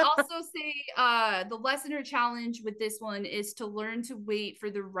they also say the lesson or challenge with this one is to learn to wait for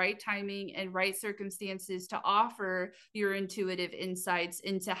the right timing and right circumstances to offer your intuitive insights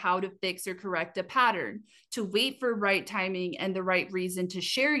into how to fix or correct a pattern, to wait for right timing and the right reason to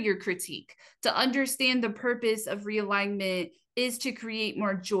share your critique, to understand the purpose of realignment is to create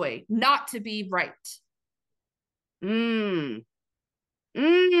more joy, not to be right. Mm.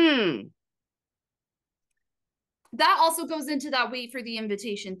 Mm. That also goes into that wait for the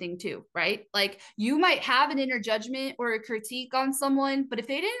invitation thing too, right? Like you might have an inner judgment or a critique on someone, but if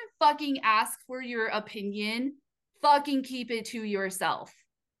they didn't fucking ask for your opinion, fucking keep it to yourself.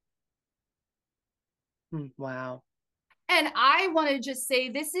 Wow. And I want to just say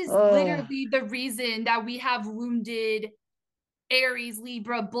this is literally the reason that we have wounded Aries,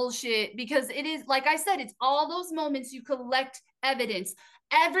 Libra bullshit, because it is, like I said, it's all those moments you collect evidence.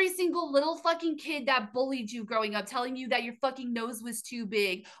 Every single little fucking kid that bullied you growing up, telling you that your fucking nose was too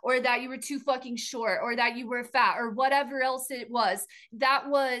big, or that you were too fucking short, or that you were fat, or whatever else it was, that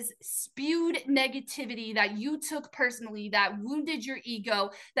was spewed negativity that you took personally, that wounded your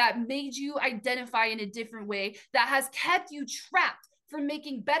ego, that made you identify in a different way, that has kept you trapped from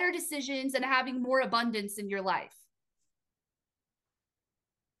making better decisions and having more abundance in your life.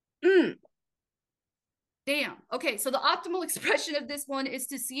 Damn. Okay, so the optimal expression of this one is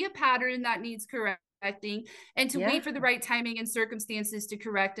to see a pattern that needs correcting and to wait for the right timing and circumstances to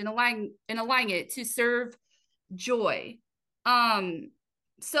correct and align it to serve joy.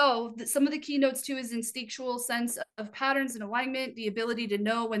 So some of the keynotes too is instinctual sense of patterns and alignment, the ability to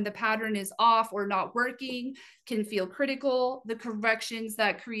know when the pattern is off or not working, can feel critical, the corrections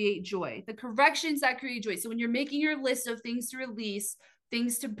that create joy. The corrections that create joy. So when you're making your list of things to release,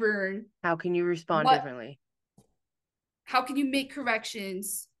 things to burn, how can you respond differently? How can you make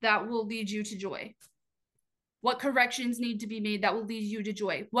corrections that will lead you to joy? What corrections need to be made that will lead you to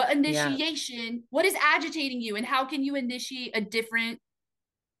joy? What initiation, what is agitating you, and how can you initiate a different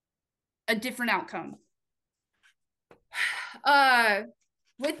outcome?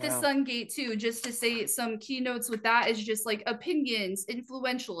 With the Sun Gate too, just to say some keynotes with that is just like opinions,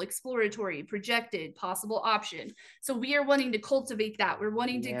 influential, exploratory, projected, possible option. So we are wanting to cultivate that. We're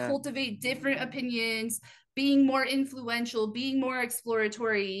wanting to cultivate different opinions, being more influential, being more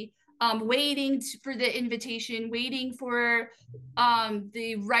exploratory, waiting for the invitation, waiting for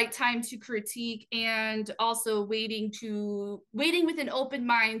the right time to critique, and also waiting with an open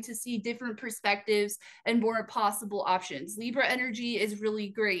mind to see different perspectives and more possible options. Libra energy is really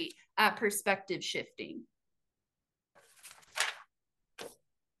great at perspective shifting.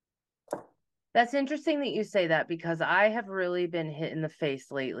 That's interesting that you say that, because I have really been hit in the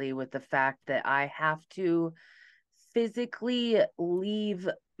face lately with the fact that I have to physically leave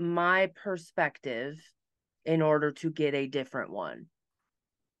my perspective in order to get a different one.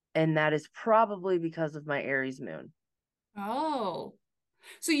 And that is probably because of my Aries moon. Oh.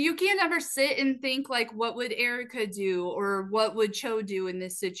 So you can't ever sit and think like, what would Erica do, or what would Cho do in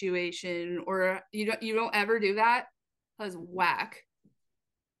this situation, or you don't ever do that? That's whack.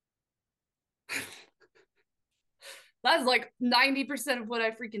 That's like 90% of what I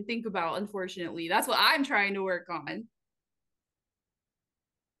freaking think about, unfortunately. That's what I'm trying to work on.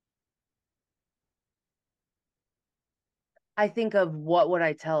 I think of what would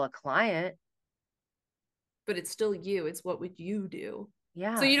I tell a client? But it's still you. It's what would you do?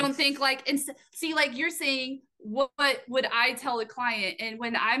 Yeah. So you don't think like, and see, like you're saying, what would I tell a client? And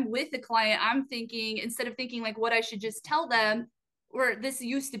when I'm with a client, I'm thinking, instead of thinking like what I should just tell them, or this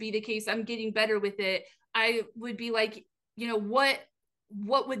used to be the case, I'm getting better with it. I would be like,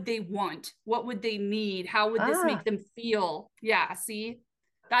 what would they want? What would they need? How would this make them feel? Yeah, see,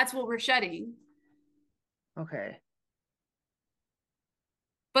 that's what we're shedding. Okay.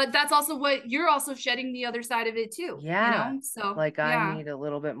 But that's also what you're also shedding, the other side of it too. Yeah. So like I need a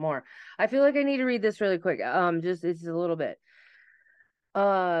little bit more. I feel like I need to read this really quick. Just it's a little bit.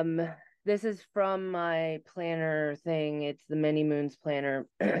 This is from my planner thing. It's the Many Moons planner.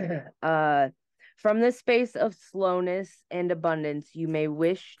 From this space of slowness and abundance, you may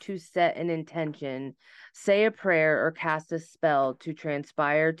wish to set an intention, say a prayer, or cast a spell to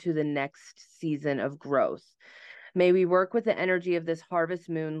transpire to the next season of growth. May we work with the energy of this harvest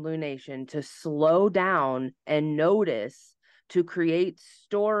moon lunation to slow down and notice, to create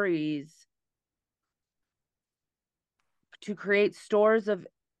stores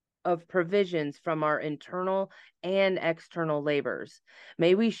of provisions from our internal and external labors.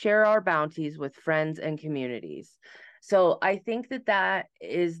 May we share our bounties with friends and communities. So I think that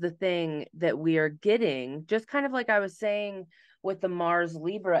is the thing that we are getting, just kind of like I was saying with the Mars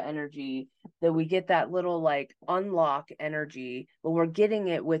Libra energy, that we get that little like unlock energy, but we're getting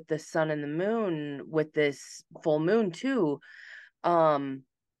it with the sun and the moon with this full moon too.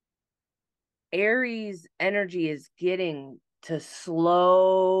 Aries energy is getting to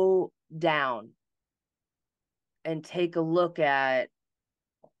slow down and take a look at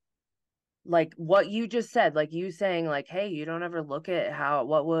like what you just said, like you saying like, hey, you don't ever look at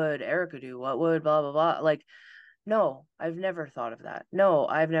what would Erica do, what would blah blah blah. Like, no, I've never thought of that. No,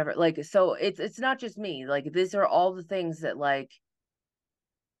 I've never, like, so it's not just me, like these are all the things that like,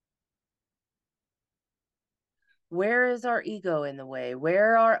 where is our ego in the way,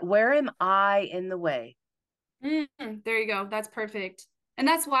 where am I in the way? There you go. That's perfect. And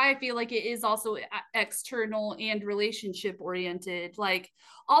that's why I feel like it is also external and relationship oriented. Like,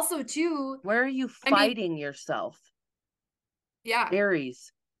 also, too, Where are you fighting yourself? Yeah.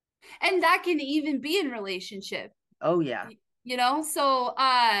 Aries. And that can even be in relationship. Oh, yeah. You know, so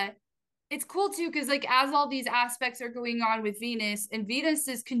it's cool too, because like as all these aspects are going on with Venus, and Venus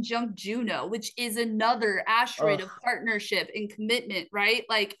is conjunct Juno, which is another asteroid of partnership and commitment, right?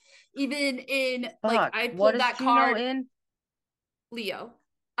 Like even in like I pulled that Juno card in Leo.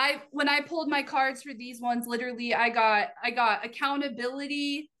 When I pulled my cards for these ones, literally I got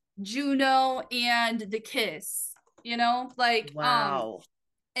accountability, Juno, and the kiss. You know, like wow.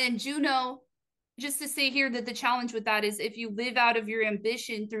 And Juno, just to say here that the challenge with that is if you live out of your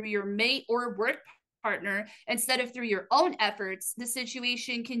ambition through your mate or work partner instead of through your own efforts, the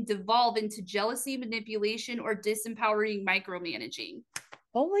situation can devolve into jealousy, manipulation, or disempowering micromanaging.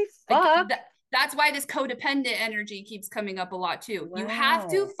 Holy fuck. Like, that's why this codependent energy keeps coming up a lot too. Wow. You have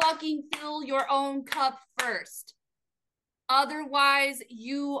to fucking fill your own cup first. Otherwise,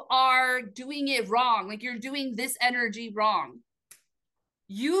 you are doing it wrong. Like you're doing this energy wrong.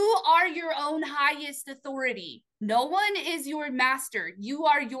 You are your own highest authority. No one is your master. You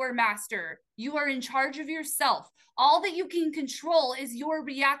are your master. You are in charge of yourself. All that you can control is your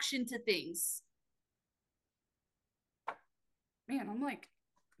reaction to things. Man, I'm like,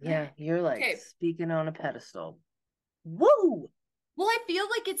 yeah, you're like speaking on a pedestal. Woo! Well, I feel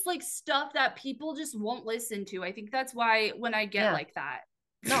like it's like stuff that people just won't listen to. I think that's why when I get like that.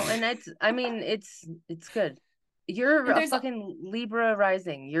 No, and it's good. You're a fucking Libra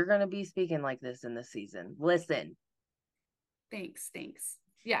rising. You're gonna be speaking like this in this season. Listen. Thanks.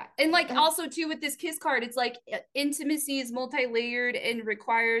 Yeah. And like also too with this kiss card, it's like intimacy is multi-layered and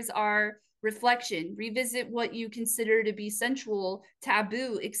requires our reflection. Revisit what you consider to be sensual,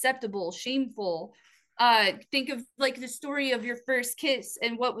 taboo, acceptable, shameful. Think of like the story of your first kiss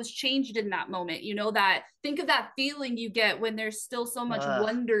and what was changed in that moment. You know, that think of that feeling you get when there's still so much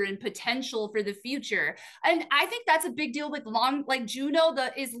wonder and potential for the future. And I think that's a big deal with like Juno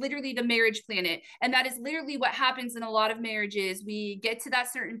is literally the marriage planet. And that is literally what happens in a lot of marriages. We get to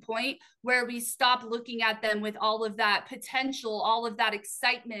that certain point where we stop looking at them with all of that potential, all of that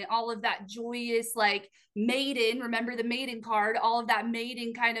excitement, all of that joyous, like maiden, remember the maiden card, all of that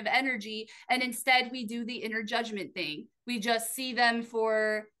maiden kind of energy. And instead we do the inner judgment thing. We just see them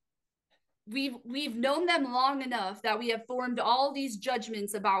for we've known them long enough that we have formed all these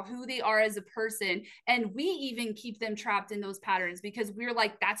judgments about who they are as a person, and we even keep them trapped in those patterns because we're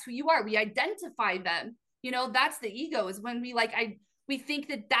like, that's who you are. We identify them. You know, that's the ego, is when we think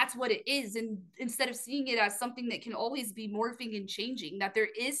that that's what it is, and instead of seeing it as something that can always be morphing and changing, that there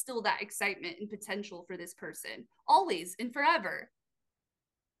is still that excitement and potential for this person always and forever.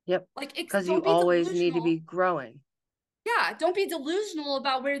 Yep. Like, because you always need to be growing. Yeah, don't be delusional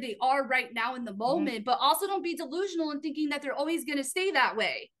about where they are right now in the moment, but also don't be delusional in thinking that they're always going to stay that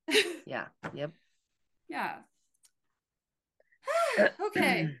way. Yeah. Yep. Yeah.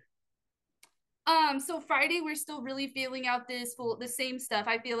 Okay. So Friday we're still really feeling out the same stuff.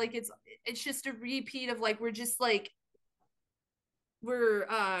 I feel like it's just a repeat of like we're just like we're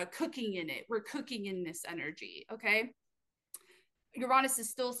cooking in it. We're cooking in this energy, okay? Uranus is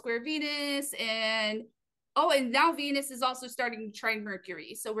still square Venus, and now Venus is also starting to trine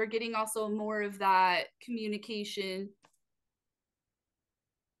Mercury. So we're getting also more of that communication.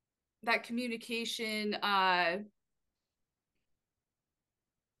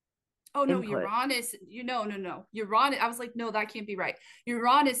 Oh no, input. Uranus. No. Uranus. I was like, no, that can't be right.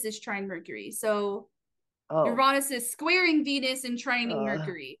 Uranus is trine Mercury. So Uranus is squaring Venus and trining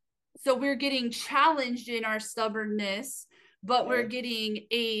Mercury. So we're getting challenged in our stubbornness, but we're getting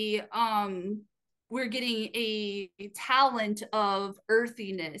a talent of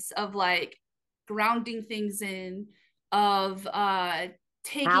earthiness, of like grounding things in, of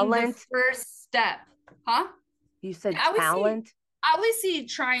taking talent. The first step. Huh? You said talent? I always see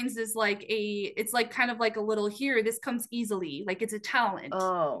trines as like it's like kind of like a little here, this comes easily, like it's a talent,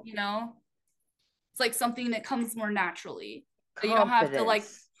 Oh, you know? It's like something that comes more naturally that you don't have to like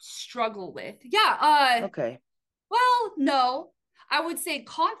confidence. struggle with. Yeah, Okay. well, no. I would say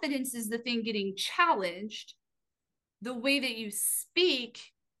confidence is the thing getting challenged. The way that you speak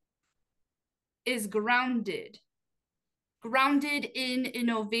is grounded in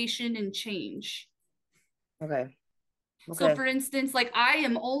innovation and change. Okay. So, Okay. for instance, like I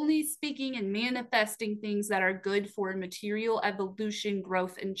am only speaking and manifesting things that are good for material evolution,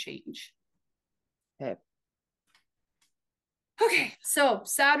 growth, and change. Okay. Okay, so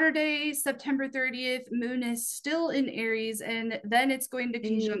Saturday, September 30th, moon is still in Aries, and then it's going to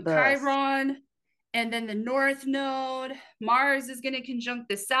conjunct Phoebus. Chiron, and then the north node. Mars is going to conjunct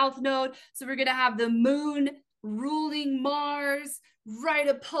the south node. So we're going to have the moon ruling Mars, right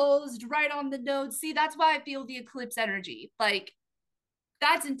opposed, right on the node. See, that's why I feel the eclipse energy. Like,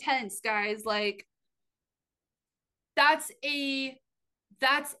 that's intense, guys. Like, that's a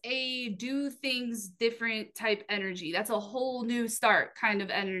do things different type energy. That's a whole new start kind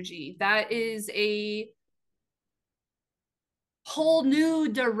of energy. That is a whole new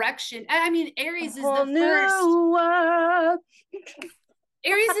direction. And I mean, A whole new world.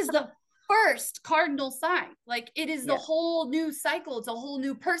 Aries is the first cardinal sign. Like it is the Yeah. whole new cycle. It's a whole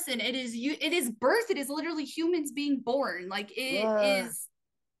new person. It is you, it is birth. It is literally humans being born. Like it Ugh. is,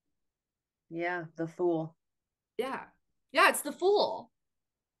 Yeah, the fool. yeah. Yeah, it's the fool.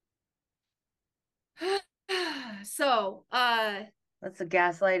 So That's a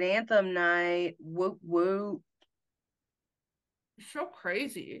gaslight anthem night. Whoop whoop. so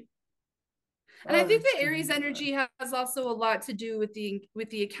crazy. And I Oh, think it's the gonna Aries be energy has also a lot to do with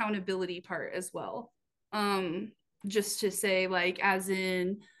the accountability part as well. Just to say, like, as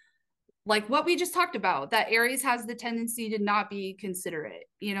in like what we just talked about, that Aries has the tendency to not be considerate,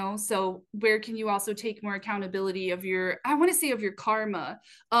 you know? So where can you also take more accountability of your, I want to say of your karma,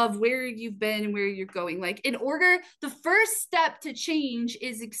 of where you've been and where you're going. Like in order, the first step to change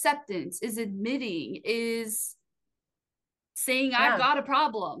is acceptance, is admitting, is saying I've yeah, got a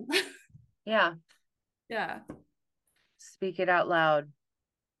problem. yeah. Yeah. Speak it out loud.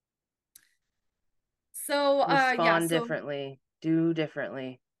 So yeah, Respond so differently. Do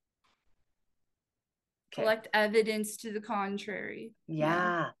differently. Okay. collect evidence to the contrary.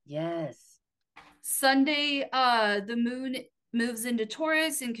 Yeah. Yeah. Yes. Sunday, the moon moves into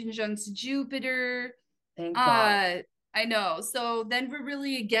Taurus and conjuncts Jupiter. Thank God. Uh, I know. So then we're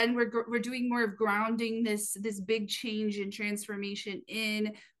really again we're doing more of grounding this big change and transformation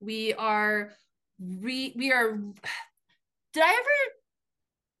in. We are. Did I ever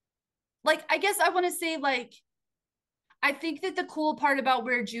like? I guess I want to say like. I think that the cool part about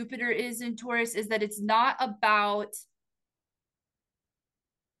where Jupiter is in Taurus is that it's not about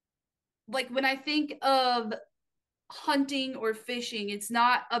like when I think of hunting or fishing, it's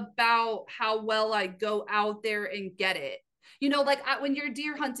not about how well I go out there and get it. You know, like when you're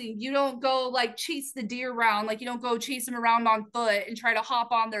deer hunting, you don't go like chase the deer around, like you don't go chase them around on foot and try to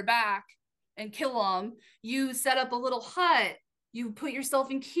hop on their back and kill them. You set up a little hut, you put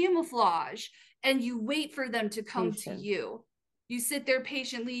yourself in camouflage, and you wait for them to come to Patience. you. You sit there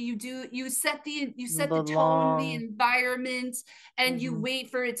patiently, you set the The tone, the long. environment, and you Mhm. wait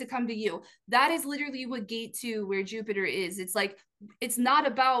for it to come to you. That is literally what gate two where Jupiter is. It's like it's not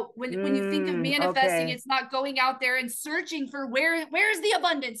about when you think of manifesting, Okay. it's not going out there and searching for where's the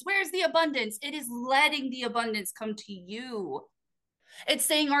abundance, where's the abundance. It is letting the abundance come to you. It's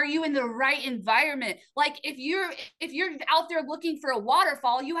saying, are you in the right environment? Like if you're out there looking for a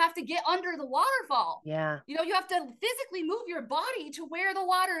waterfall, you have to get under the waterfall. Yeah. You know, you have to physically move your body to where the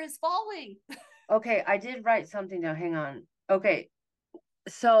water is falling. Okay. I did write something down. Hang on. Okay.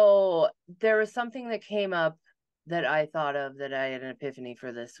 So there was something that came up that I thought of that I had an epiphany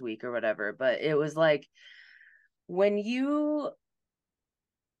for this week or whatever, but it was like when you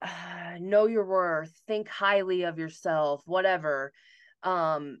know your worth, think highly of yourself, whatever,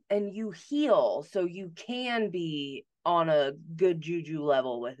 and you heal so you can be on a good juju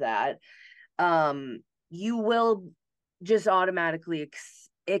level with that, you will just automatically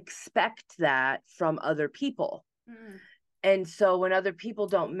expect that from other people. Mm. And so when other people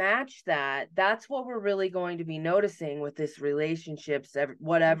don't match that, that's what we're really going to be noticing with this relationships,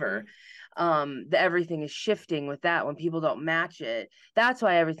 whatever. Mm-hmm. Everything is shifting with that when people don't match it. That's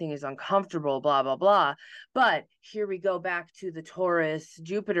why everything is uncomfortable, blah, blah, blah. But here we go back to the Taurus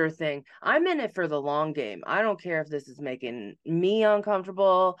Jupiter thing. I'm in it for the long game. I don't care if this is making me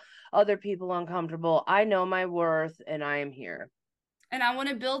uncomfortable, other people uncomfortable. I know my worth and I am here. And I want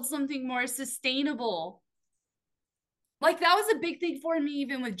to build something more sustainable. Like that was a big thing for me,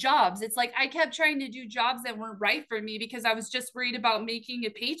 even with jobs. It's like I kept trying to do jobs that weren't right for me because I was just worried about making a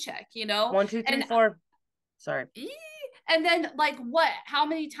paycheck, you know? One, two, three, And four. Sorry. and then like what? How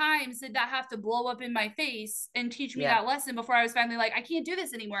many times did that have to blow up in my face and teach me Yeah. that lesson before I was finally like, I can't do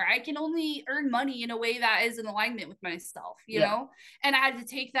this anymore. I can only earn money in a way that is in alignment with myself, you know? And I had to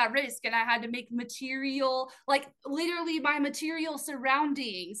take that risk and I had to make material, like literally my material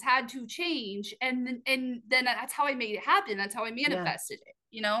surroundings had to change. And then that's how I made it happen. That's how I manifested it,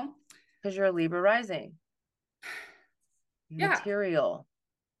 you know? Because you're a Libra rising. Material.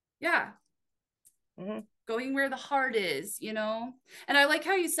 Yeah. Mm-hmm. Going where the heart is, you know. And I like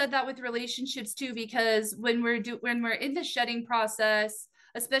how you said that with relationships too, because when we're in the shedding process,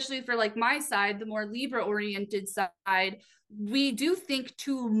 especially for like my side, the more Libra oriented side, we do think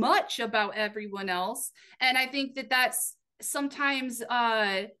too much about everyone else. And I think that that's sometimes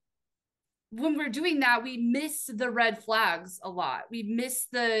when we're doing that, we miss the red flags a lot. We miss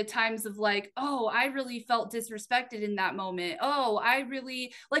the times of like, oh, I really felt disrespected in that moment. Oh, I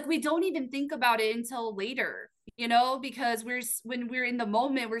really like, we don't even think about it until later, you know, because when we're in the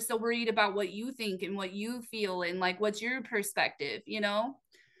moment, we're so worried about what you think and what you feel and like, what's your perspective, you know?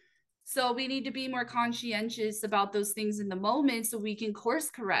 So we need to be more conscientious about those things in the moment so we can course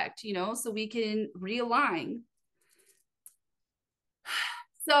correct, you know, so we can realign.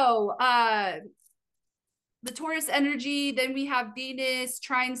 So, the Taurus energy, then we have Venus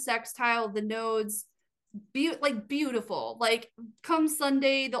trine sextile the nodes, beautiful. Like come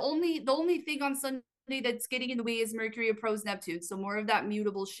Sunday, the only thing on Sunday that's getting in the way is Mercury opposed Neptune. So more of that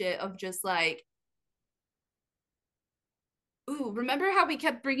mutable shit of just like, ooh, remember how we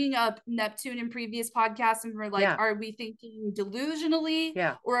kept bringing up Neptune in previous podcasts and we're like, are we thinking delusionally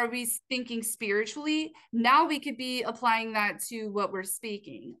or are we thinking spiritually? Now we could be applying that to what we're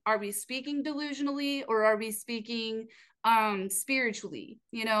speaking. Are we speaking delusionally or are we speaking spiritually?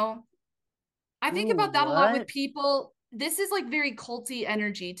 You know, I think about that a lot with people. This is like very culty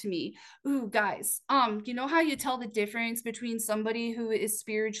energy to me. Ooh, guys, you know how you tell the difference between somebody who is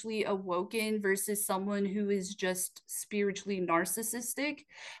spiritually awoken versus someone who is just spiritually narcissistic?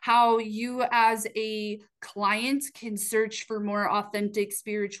 How you as a client can search for more authentic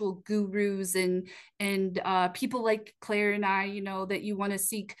spiritual gurus and people like Claire and I, you know, that you want to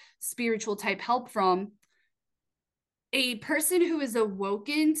seek spiritual type help from. A person who is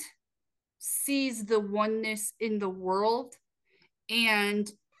awoken sees the oneness in the world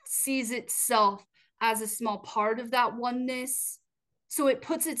and sees itself as a small part of that oneness. So it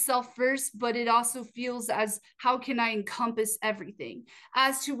puts itself first, but it also feels as how can I encompass everything?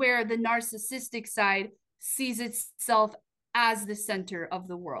 As to where the narcissistic side sees itself as the center of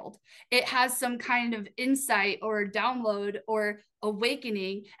the world. It has some kind of insight or download or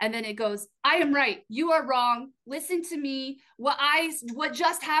awakening, and then it goes, I am right, you are wrong, listen to me, what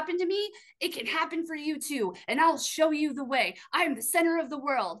just happened to me, it can happen for you too, and I'll show you the way. I am the center of the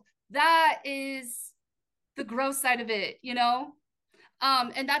world. That is the gross side of it, you know.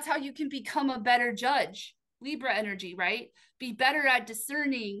 And that's how you can become a better judge. Libra energy, right? Be better at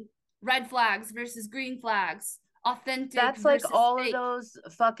discerning red flags versus green flags, authentic. That's like all fake. Of those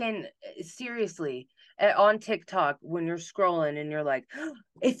fucking seriously on TikTok when you're scrolling and you're like,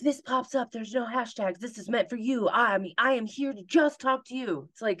 if this pops up, there's no hashtags. This is meant for you. I mean, I am here to just talk to you.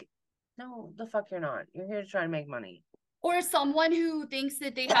 It's like, no, the fuck you're not. You're here to try to make money. Or someone who thinks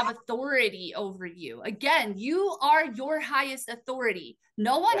that they have authority over you. Again, you are your highest authority.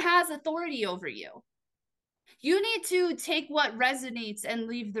 No one has authority over you. You need to take what resonates and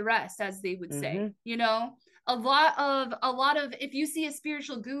leave the rest, as they would say, you know? A lot of if you see a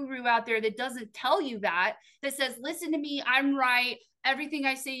spiritual guru out there that doesn't tell you that says, listen to me, I'm right, everything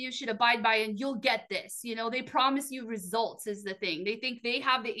I say you should abide by and you'll get this, you know, they promise you results is the thing. They think they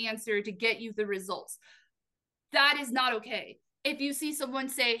have the answer to get you the results. That is not okay. If you see someone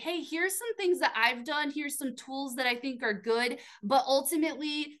say, hey, here's some things that I've done, here's some tools that I think are good, but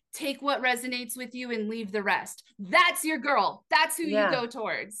ultimately take what resonates with you and leave the rest. That's your girl. That's who you go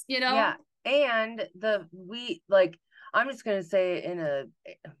towards, you know? Yeah. And I'm just going to say in a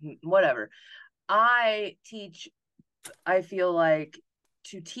whatever. I feel like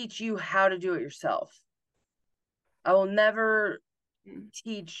to teach you how to do it yourself. I will never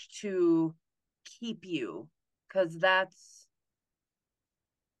teach to keep you, because that's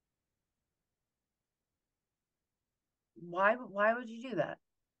why would you do that?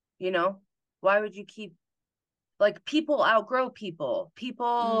 You know, why would you keep, like, people outgrow people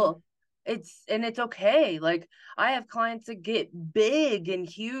it's okay. Like, I have clients that get big and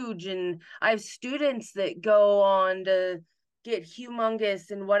huge, and I have students that go on to get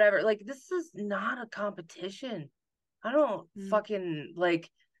humongous and whatever. Like, this is not a competition. I don't fucking like,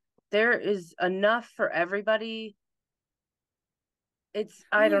 there is enough for everybody. It's,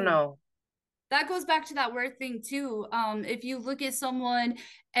 I don't know. That goes back to that word thing too. If you look at someone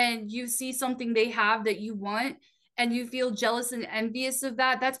and you see something they have that you want and you feel jealous and envious of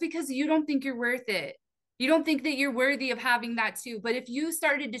that, that's because you don't think you're worth it. You don't think that you're worthy of having that too. But if you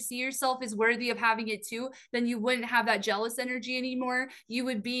started to see yourself as worthy of having it too, then you wouldn't have that jealous energy anymore. You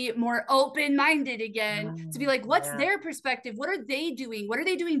would be more open minded again to be like, what's their perspective? What are they doing? What are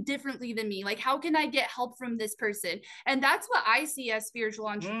they doing differently than me? Like, how can I get help from this person? And that's what I see as spiritual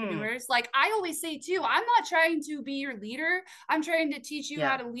entrepreneurs. Like I always say too, I'm not trying to be your leader. I'm trying to teach you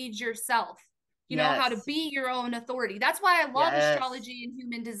how to lead yourself. You know, how to be your own authority. That's why I love astrology and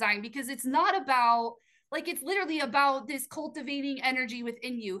human design, because it's not about, like, it's literally about this cultivating energy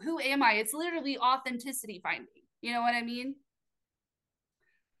within you. Who am I? It's literally authenticity finding. You know what I mean?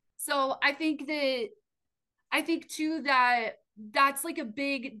 So I think too that that's like a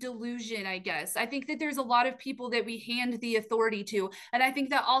big delusion, I guess. I think that there's a lot of people that we hand the authority to. And I think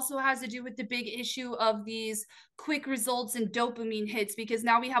that also has to do with the big issue of these quick results and dopamine hits, because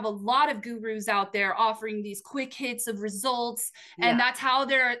now we have a lot of gurus out there offering these quick hits of results. And that's how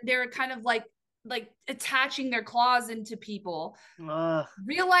they're kind of like attaching their claws into people.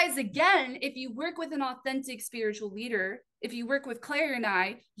 Realize again, if you work with an authentic spiritual leader, if you work with Claire and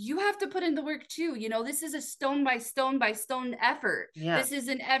I, you have to put in the work too. You know, this is a stone by stone by stone effort. This is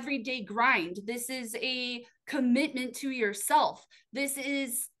an everyday grind. This is a commitment to yourself. This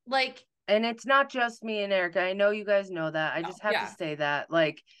is like, and it's not just me and Erica. I know you guys know that. I just have to say that,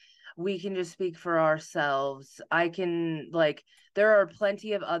 like, we can just speak for ourselves. I can, like, there are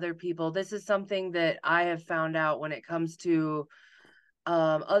plenty of other people. This is something that I have found out when it comes to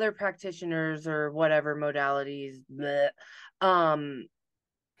other practitioners or whatever modalities.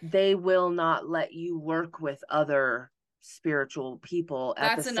 They will not let you work with other spiritual people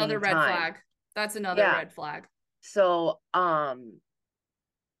at the same time. That's another red flag. That's another red flag. So I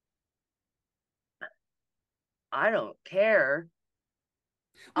don't care.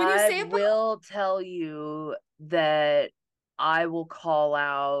 I will tell you that I will call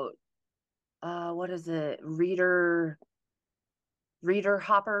out, what is it? Reader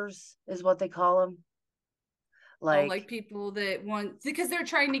hoppers is what they call them. Like people that want, because they're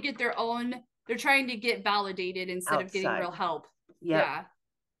trying to get they're trying to get validated instead of getting real help. Yeah.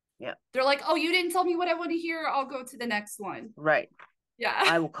 They're like, oh, you didn't tell me what I want to hear. I'll go to the next one. Right. Yeah.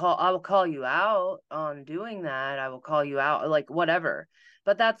 I will call you out on doing that. I will call you out, like, whatever.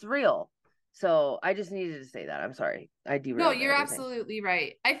 But that's real. So I just needed to say that. I'm sorry. I do. No, you're absolutely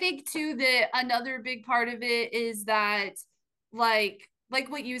right. I think too that another big part of it is that, like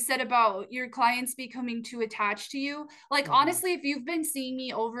what you said about your clients becoming too attached to you. Like, honestly, if you've been seeing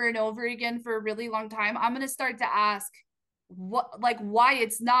me over and over again for a really long time, I'm going to start to ask why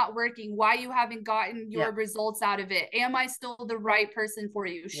it's not working, why you haven't gotten your results out of it. Am I still the right person for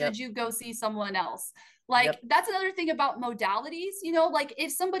you? Should you go see someone else? Like, that's another thing about modalities, you know, like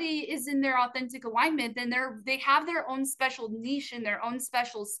if somebody is in their authentic alignment, then they have their own special niche and their own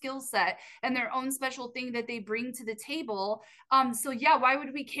special skill set and their own special thing that they bring to the table. So yeah, why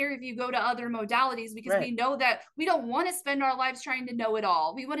would we care if you go to other modalities? Because we know that we don't want to spend our lives trying to know it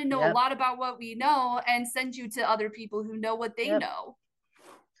all. We want to know a lot about what we know and send you to other people who know what they know.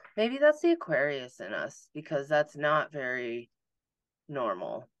 Maybe that's the Aquarius in us, because that's not very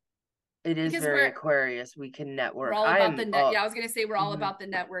normal. It is because very Aquarius. We can network. We're all about I was gonna say we're all about the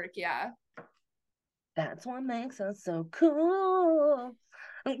network. Yeah. That's what makes us so cool.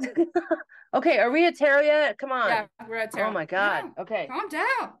 Okay, are we at tarot yet? Come on. Yeah, we're at tarot. Oh my god. Yeah. Okay. Calm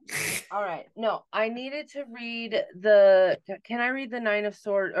down. All right. No, I needed to read can I read the Nine of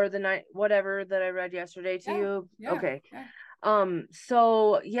Swords, or the nine whatever that I read yesterday to you? Yeah. Okay. Yeah.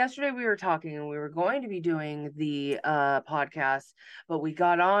 So yesterday we were talking and we were going to be doing the podcast, but we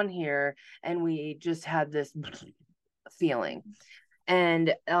got on here and we just had this feeling.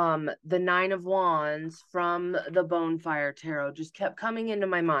 And the Nine of Wands from the Bonefire Tarot just kept coming into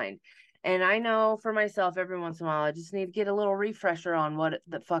my mind. And I know for myself, every once in a while, I just need to get a little refresher on what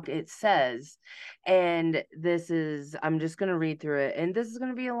the fuck it says. And I'm just going to read through it. And this is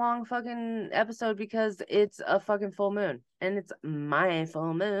going to be a long fucking episode because it's a fucking full moon. And it's my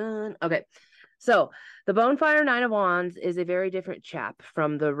full moon. Okay. So, the Bonefire Nine of Wands is a very different chap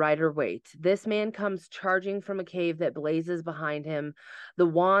from the Rider-Waite. This man comes charging from a cave that blazes behind him. The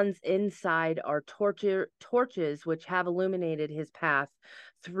wands inside are torches which have illuminated his path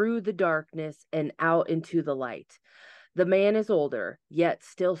through the darkness and out into the light. The man is older, yet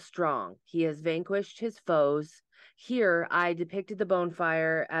still strong. He has vanquished his foes, Here, I depicted the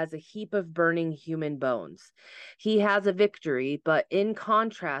bonfire as a heap of burning human bones. He has a victory, but in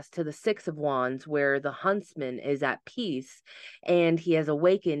contrast to the Six of Wands, where the huntsman is at peace and he has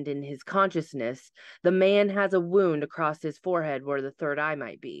awakened in his consciousness, the man has a wound across his forehead where the third eye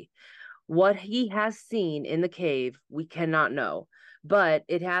might be. What he has seen in the cave, we cannot know, but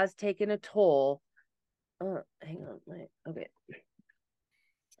it has taken a toll. Hang on, wait, okay.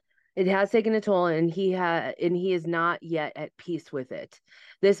 It has taken a toll, and he is not yet at peace with it.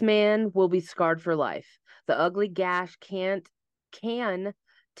 This man will be scarred for life. The ugly gash can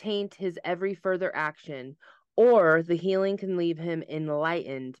taint his every further action, or the healing can leave him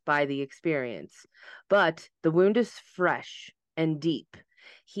enlightened by the experience. But the wound is fresh and deep.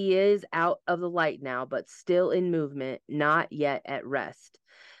 He is out of the light now, but still in movement, not yet at rest.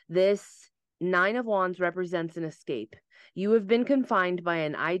 This Nine of Wands represents an escape. You have been confined by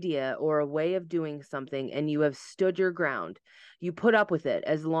an idea or a way of doing something, and you have stood your ground. You put up with it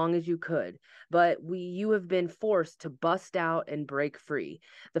as long as you could, but you have been forced to bust out and break free.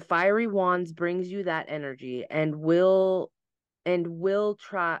 The fiery wands brings you that energy and will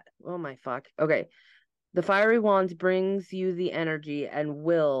try. Oh my fuck. Okay. The fiery wands brings you the energy and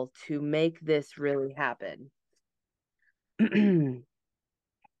will to make this really happen.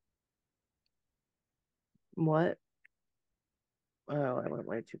 What? Oh, I went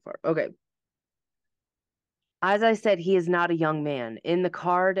way too far. Okay. As I said, he is not a young man. In the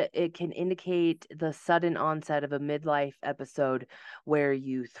card, it can indicate the sudden onset of a midlife episode where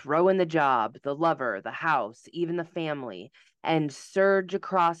you throw in the job, the lover, the house, even the family, and surge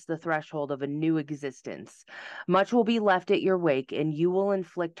across the threshold of a new existence. Much will be left at your wake, and you will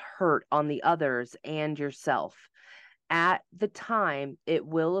inflict hurt on the others and yourself. At the time, it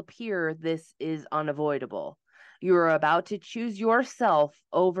will appear this is unavoidable. You are about to choose yourself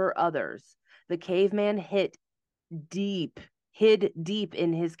over others. The caveman hid deep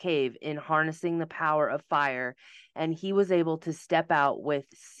in his cave in harnessing the power of fire, and he was able to step out with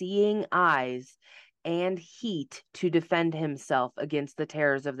seeing eyes and heat to defend himself against the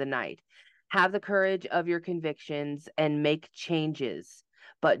terrors of the night. Have the courage of your convictions and make changes,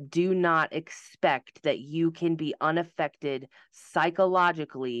 but do not expect that you can be unaffected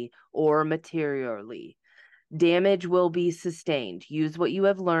psychologically or materially. Damage will be sustained. Use what you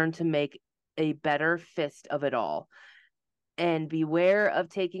have learned to make a better fist of it all. And beware of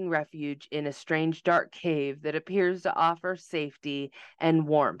taking refuge in a strange dark cave that appears to offer safety and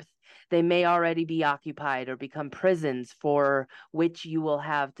warmth. They may already be occupied or become prisons for which you will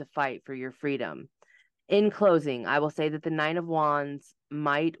have to fight for your freedom. In closing, I will say that the Nine of Wands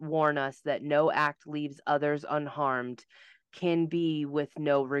might warn us that no act leaves others unharmed, can be with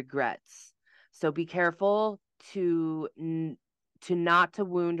no regrets. So be careful to not to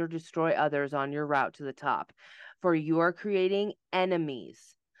wound or destroy others on your route to the top, for you are creating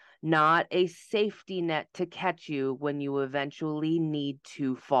enemies, not a safety net to catch you when you eventually need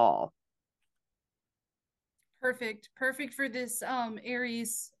to fall. Perfect for this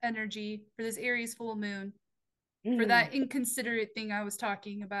Aries energy, for this Aries full moon, for that inconsiderate thing I was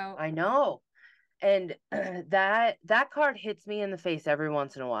talking about. I know. And that card hits me in the face every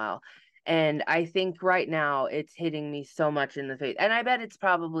once in a while. And I think right now it's hitting me so much in the face. And I bet it's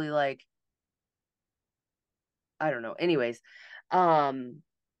probably like, I don't know. Anyways, but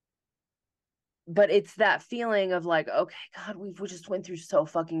it's that feeling of like, okay, God, we just went through so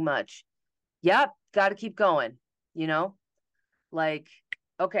fucking much. Yep, got to keep going, you know? Like,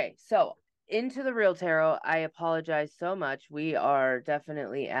 okay, so into the real tarot. I apologize so much. We are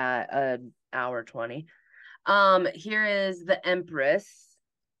definitely at an hour 20. Here is the Empress.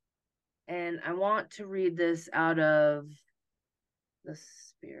 And I want to read this out of the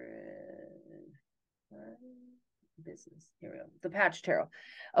Spirit Business. Here we go. The Patch Tarot.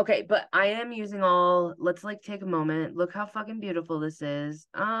 Okay, but I am using all. Let's like take a moment. Look how fucking beautiful this is.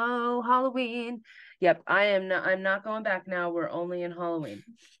 Oh, Halloween. Yep, I'm not going back now. We're only in Halloween.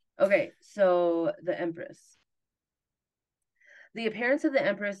 Okay, so the Empress. The appearance of the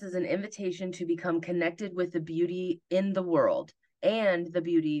Empress is an invitation to become connected with the beauty in the world and the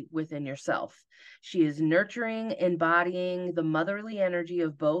beauty within yourself. She is nurturing, embodying the motherly energy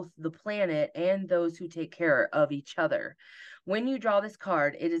of both the planet and those who take care of each other. When you draw this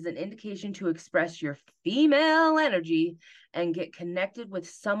card, it is an indication to express your female energy and get connected with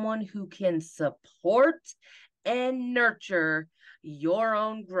someone who can support and nurture your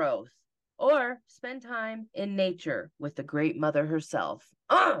own growth, or spend time in nature with the great mother herself.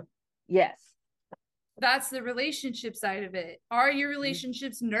 Yes. That's the relationship side of it. Are your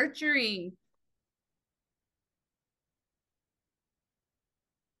relationships nurturing?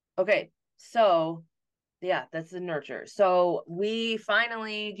 Okay, so Yeah, that's the nurture. So we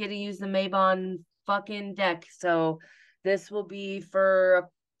finally get to use the Mabon fucking deck. So this will be for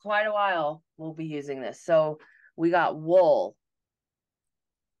quite a while. We'll be using this. So we got wool.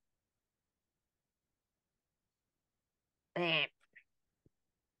 Eh.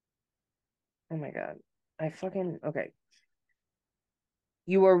 Oh my God. Okay.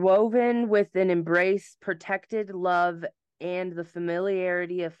 You are woven with an embrace, protected love, and the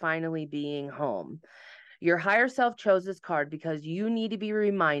familiarity of finally being home. Your higher self chose this card because you need to be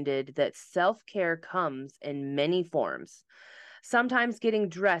reminded that self care comes in many forms. Sometimes getting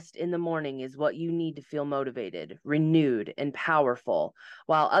dressed in the morning is what you need to feel motivated, renewed, and powerful,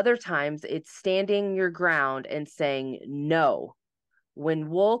 while other times it's standing your ground and saying no. When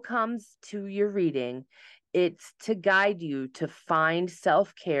wool comes to your reading, it's to guide you to find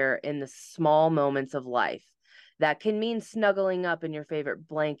self care in the small moments of life. That can mean snuggling up in your favorite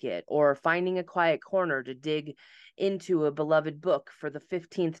blanket or finding a quiet corner to dig into a beloved book for the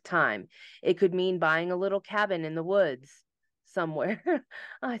 15th time. It could mean buying a little cabin in the woods somewhere.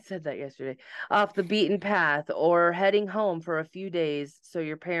 I said that yesterday. Off the beaten path, or heading home for a few days so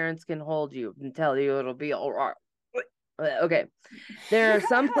your parents can hold you and tell you it'll be all right. Okay. There are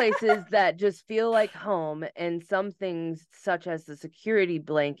some places that just feel like home, and some things, such as the security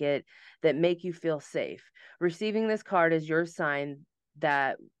blanket, that make you feel safe. Receiving this card is your sign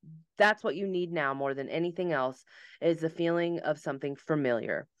that that's what you need now more than anything else, is the feeling of something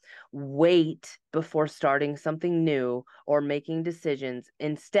familiar. Wait before starting something new or making decisions.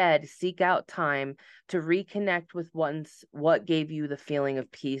 Instead, seek out time to reconnect with what gave you the feeling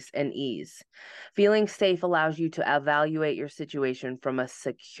of peace and ease. Feeling safe allows you to evaluate your situation from a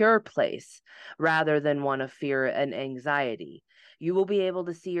secure place rather than one of fear and anxiety. You will be able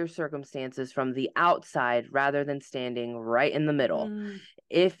to see your circumstances from the outside rather than standing right in the middle.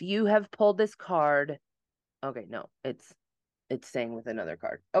 If you have pulled this card, okay, no, it's saying with another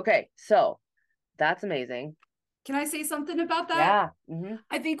card. Okay, so that's amazing. Can I say something about that? Yeah.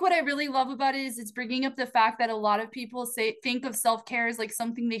 I think what I really love about it is it's bringing up the fact that a lot of people think of self-care as like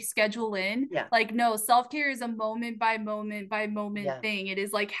something they schedule in. Yeah. Like, no, self-care is a moment by moment by moment thing. It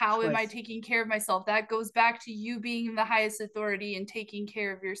is like, how am I taking care of myself? That goes back to you being the highest authority and taking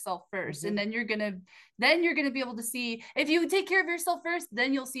care of yourself 1st. And then you're gonna be able to see, if you take care of yourself first,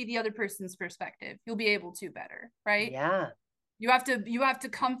 then you'll see the other person's perspective. You'll be able to better, right? Yeah. You have to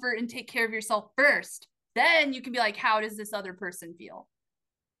comfort and take care of yourself first. Then you can be like, how does this other person feel?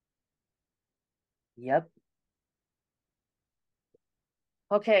 Yep.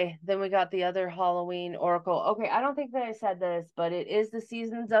 Okay, then we got the other Halloween Oracle. Okay, I don't think that I said this, but it is the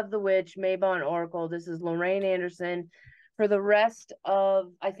Seasons of the Witch, Mabon Oracle. This is Lorraine Anderson. For the rest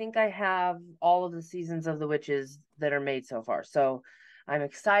of, I think I have all of the Seasons of the Witches that are made so far. So I'm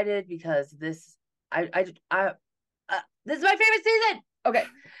excited because this is my favorite season. Okay,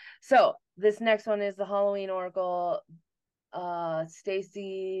 so this next one is the Halloween Oracle,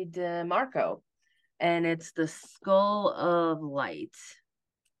 Stacy DeMarco, and it's the Skull of Light.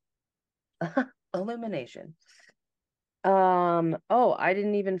 Illumination. Oh, I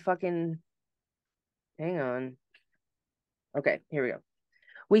didn't even fucking hang on. Okay, here we go.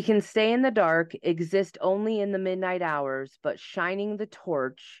 We can stay in the dark, exist only in the midnight hours, but shining the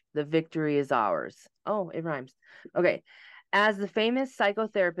torch, the victory is ours. Oh, it rhymes. Okay. As the famous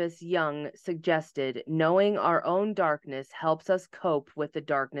psychotherapist Jung suggested, knowing our own darkness helps us cope with the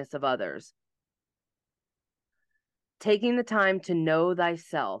darkness of others. Taking the time to know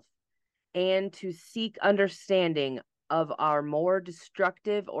thyself and to seek understanding of our more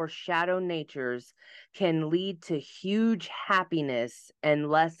destructive or shadow natures can lead to huge happiness and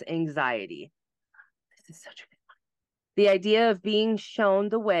less anxiety. This is such a good one. The idea of being shown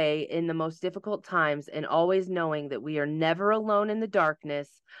the way in the most difficult times and always knowing that we are never alone in the darkness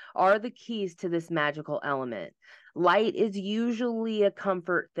are the keys to this magical element. Light is usually a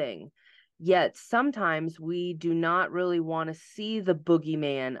comfort thing. Yet sometimes we do not really want to see the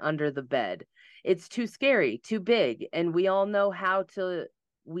boogeyman under the bed. It's too scary, too big, and we all know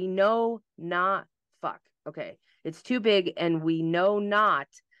we know not, fuck, okay. It's too big and we know not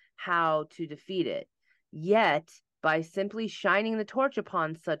how to defeat it. Yet, by simply shining the torch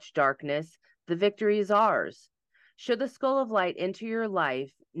upon such darkness, the victory is ours. Should the Skull of Light enter your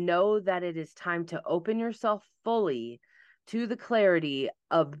life, know that it is time to open yourself fully to the clarity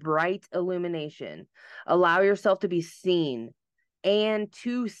of bright illumination. Allow yourself to be seen and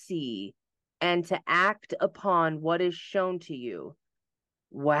to see and to act upon what is shown to you.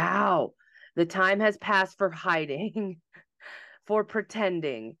 Wow. The time has passed for hiding. for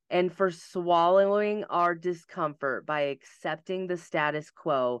pretending and for swallowing our discomfort by accepting the status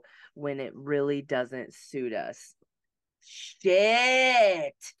quo when it really doesn't suit us.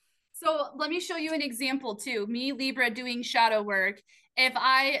 Shit. So let me show you an example too. Me, Libra, doing shadow work. If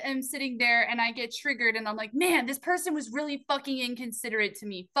I am sitting there and I get triggered and I'm like, man, this person was really fucking inconsiderate to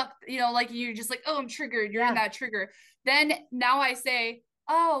me. Fuck, like you're just like, oh, I'm triggered. You're in that trigger. Then now I say,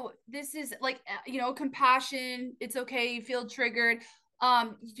 oh, this is like, compassion. It's okay. You feel triggered.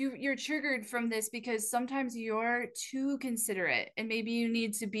 You're triggered from this because sometimes you're too considerate and maybe you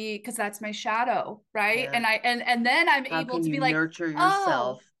need to be, because that's my shadow, right? Yeah. And then I'm How able can to you be like, nurture oh,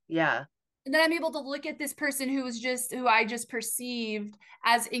 yourself? Yeah. and then I'm able to look at this person who I just perceived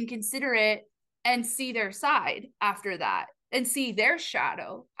as inconsiderate and see their side after that and see their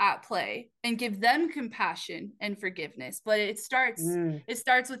shadow at play and give them compassion and forgiveness. But it starts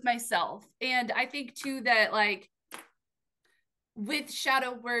with myself. And I think too that like with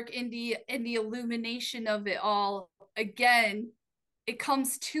shadow work in the illumination of it all, again, it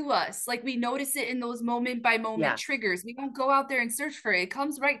comes to us. Like we notice it in those moment by moment triggers. We don't go out there and search for it. It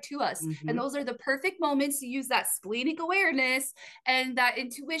comes right to us. And those are the perfect moments to use that splenic awareness and that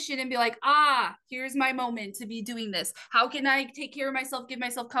intuition and be like, here's my moment to be doing this. How can I take care of myself, give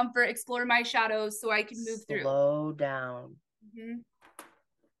myself comfort, explore my shadows so I can move through? Slow down.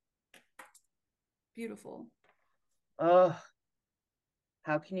 Beautiful. Oh,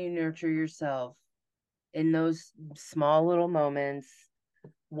 how can you nurture yourself in those small little moments?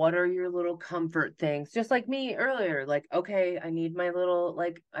 What are your little comfort things? Just like me earlier, like, okay, I need my little,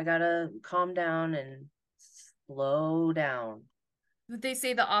 like, I gotta calm down and slow down. They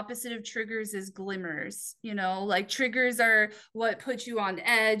say the opposite of triggers is glimmers, like triggers are what put you on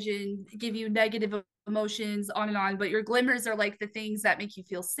edge and give you negative emotions, on and on, but your glimmers are like the things that make you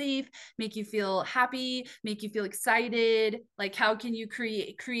feel safe, make you feel happy, make you feel excited. Like how can you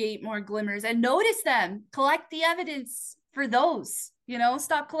create more glimmers and notice them, collect the evidence for those,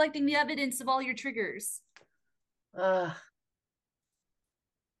 stop collecting the evidence of all your triggers.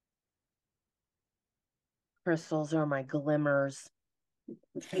 Crystals are my glimmers.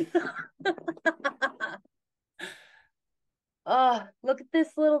 Oh, look at this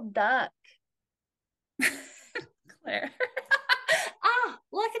little duck. Claire.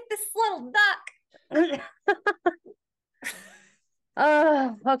 Look at this little duck.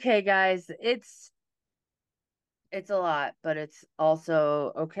 Okay, guys. It's a lot, but it's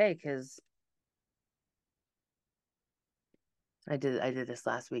also okay because I did this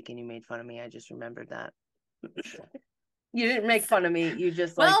last week and you made fun of me. I just remembered that. You didn't make fun of me. You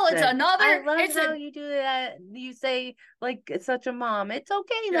just like it's another. I love how you do that. You say like it's such a mom. It's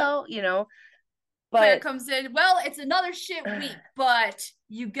okay though, But Claire comes in. Well, it's another shit week, but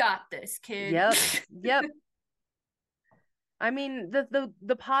you got this, kid. Yep. I mean,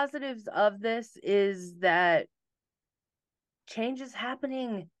 the positives of this is that change is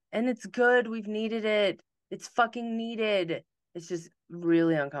happening and it's good. We've needed it. It's fucking needed. It's just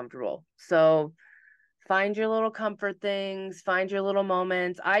really uncomfortable. So find your little comfort things, find your little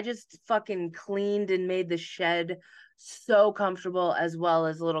moments. I just fucking cleaned and made the shed so comfortable, as well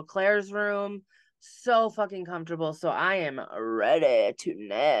as little Claire's room. So fucking comfortable. So I am ready to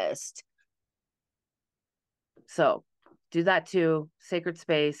nest. So do that too. Sacred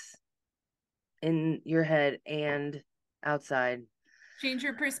space in your head and outside. Change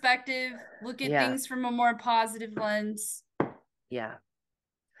your perspective. Look at things from a more positive lens. Yeah.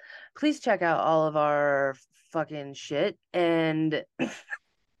 Please check out all of our fucking shit. And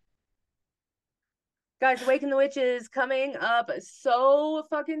guys, Awaken the Witch is coming up so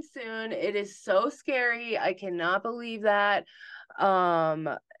fucking soon. It is so scary. I cannot believe that.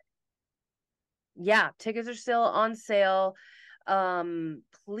 Yeah, tickets are still on sale.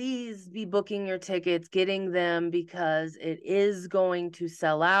 Please be booking your tickets, getting them, because it is going to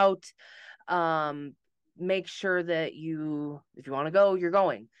sell out. Make sure that if you want to go, you're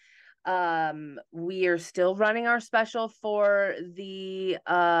going. We are still running our special for the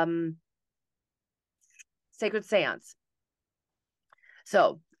Sacred Seance.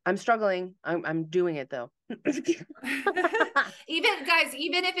 So I'm struggling. I'm doing it though.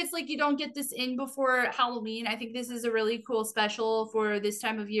 Even if it's like you don't get this in before Halloween, I think this is a really cool special for this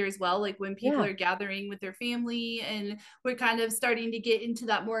time of year as well. Like when people are gathering with their family and we're kind of starting to get into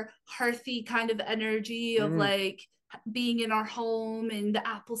that more hearthy kind of energy of like being in our home and the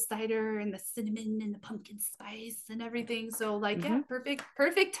apple cider and the cinnamon and the pumpkin spice and everything. So like,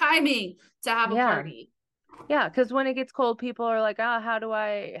 perfect timing to have a party. Yeah, because when it gets cold, people are like, how do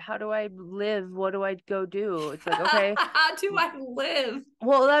I live? What do I go do? It's like, okay. How do I live?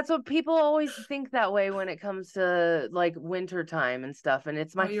 Well, that's what people always think that way when it comes to like winter time and stuff. And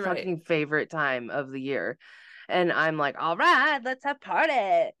it's Oh, my you're right. fucking favorite time of the year. And I'm like, all right, let's have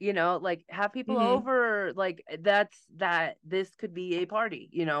party, like have people over, like this could be a party,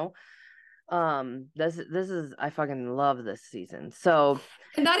 this is I fucking love this season. So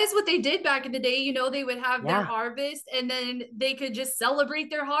And that is what they did back in the day. You know, they would have their yeah, harvest and then they could just celebrate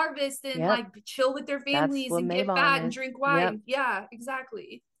their harvest and yep, like chill with their that's families what and get fat Mavon and is. drink Yep. wine. Yeah,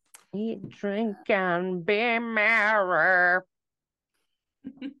 exactly. Eat, drink, and be merry.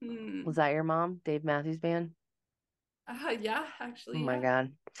 Was that your mom, Dave Matthews Band? Yeah, Oh actually, my yeah.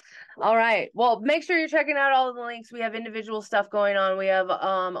 God. All right. Well, make sure you're checking out all of the links. We have individual stuff going on. We have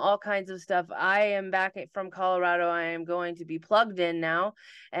all kinds of stuff. I am back from Colorado. I am going to be plugged in now,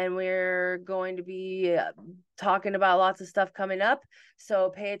 and we're going to be talking about lots of stuff coming up.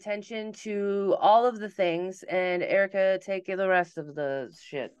 So pay attention to all of the things, and Erica, take the rest of the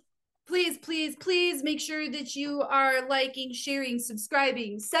shit. Please, please, please make sure that you are liking, sharing,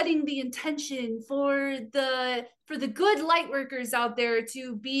 subscribing, setting the intention for the good light workers out there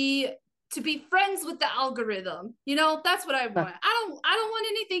to be friends with the algorithm. You know, that's what I want. I don't want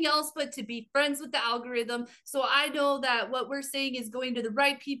anything else but to be friends with the algorithm, so I know that what we're saying is going to the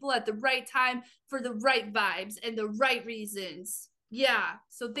right people at the right time for the right vibes and the right reasons. Yeah.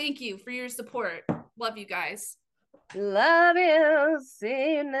 So thank you for your support. Love you guys. Love you.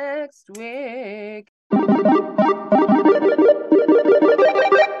 See you next week.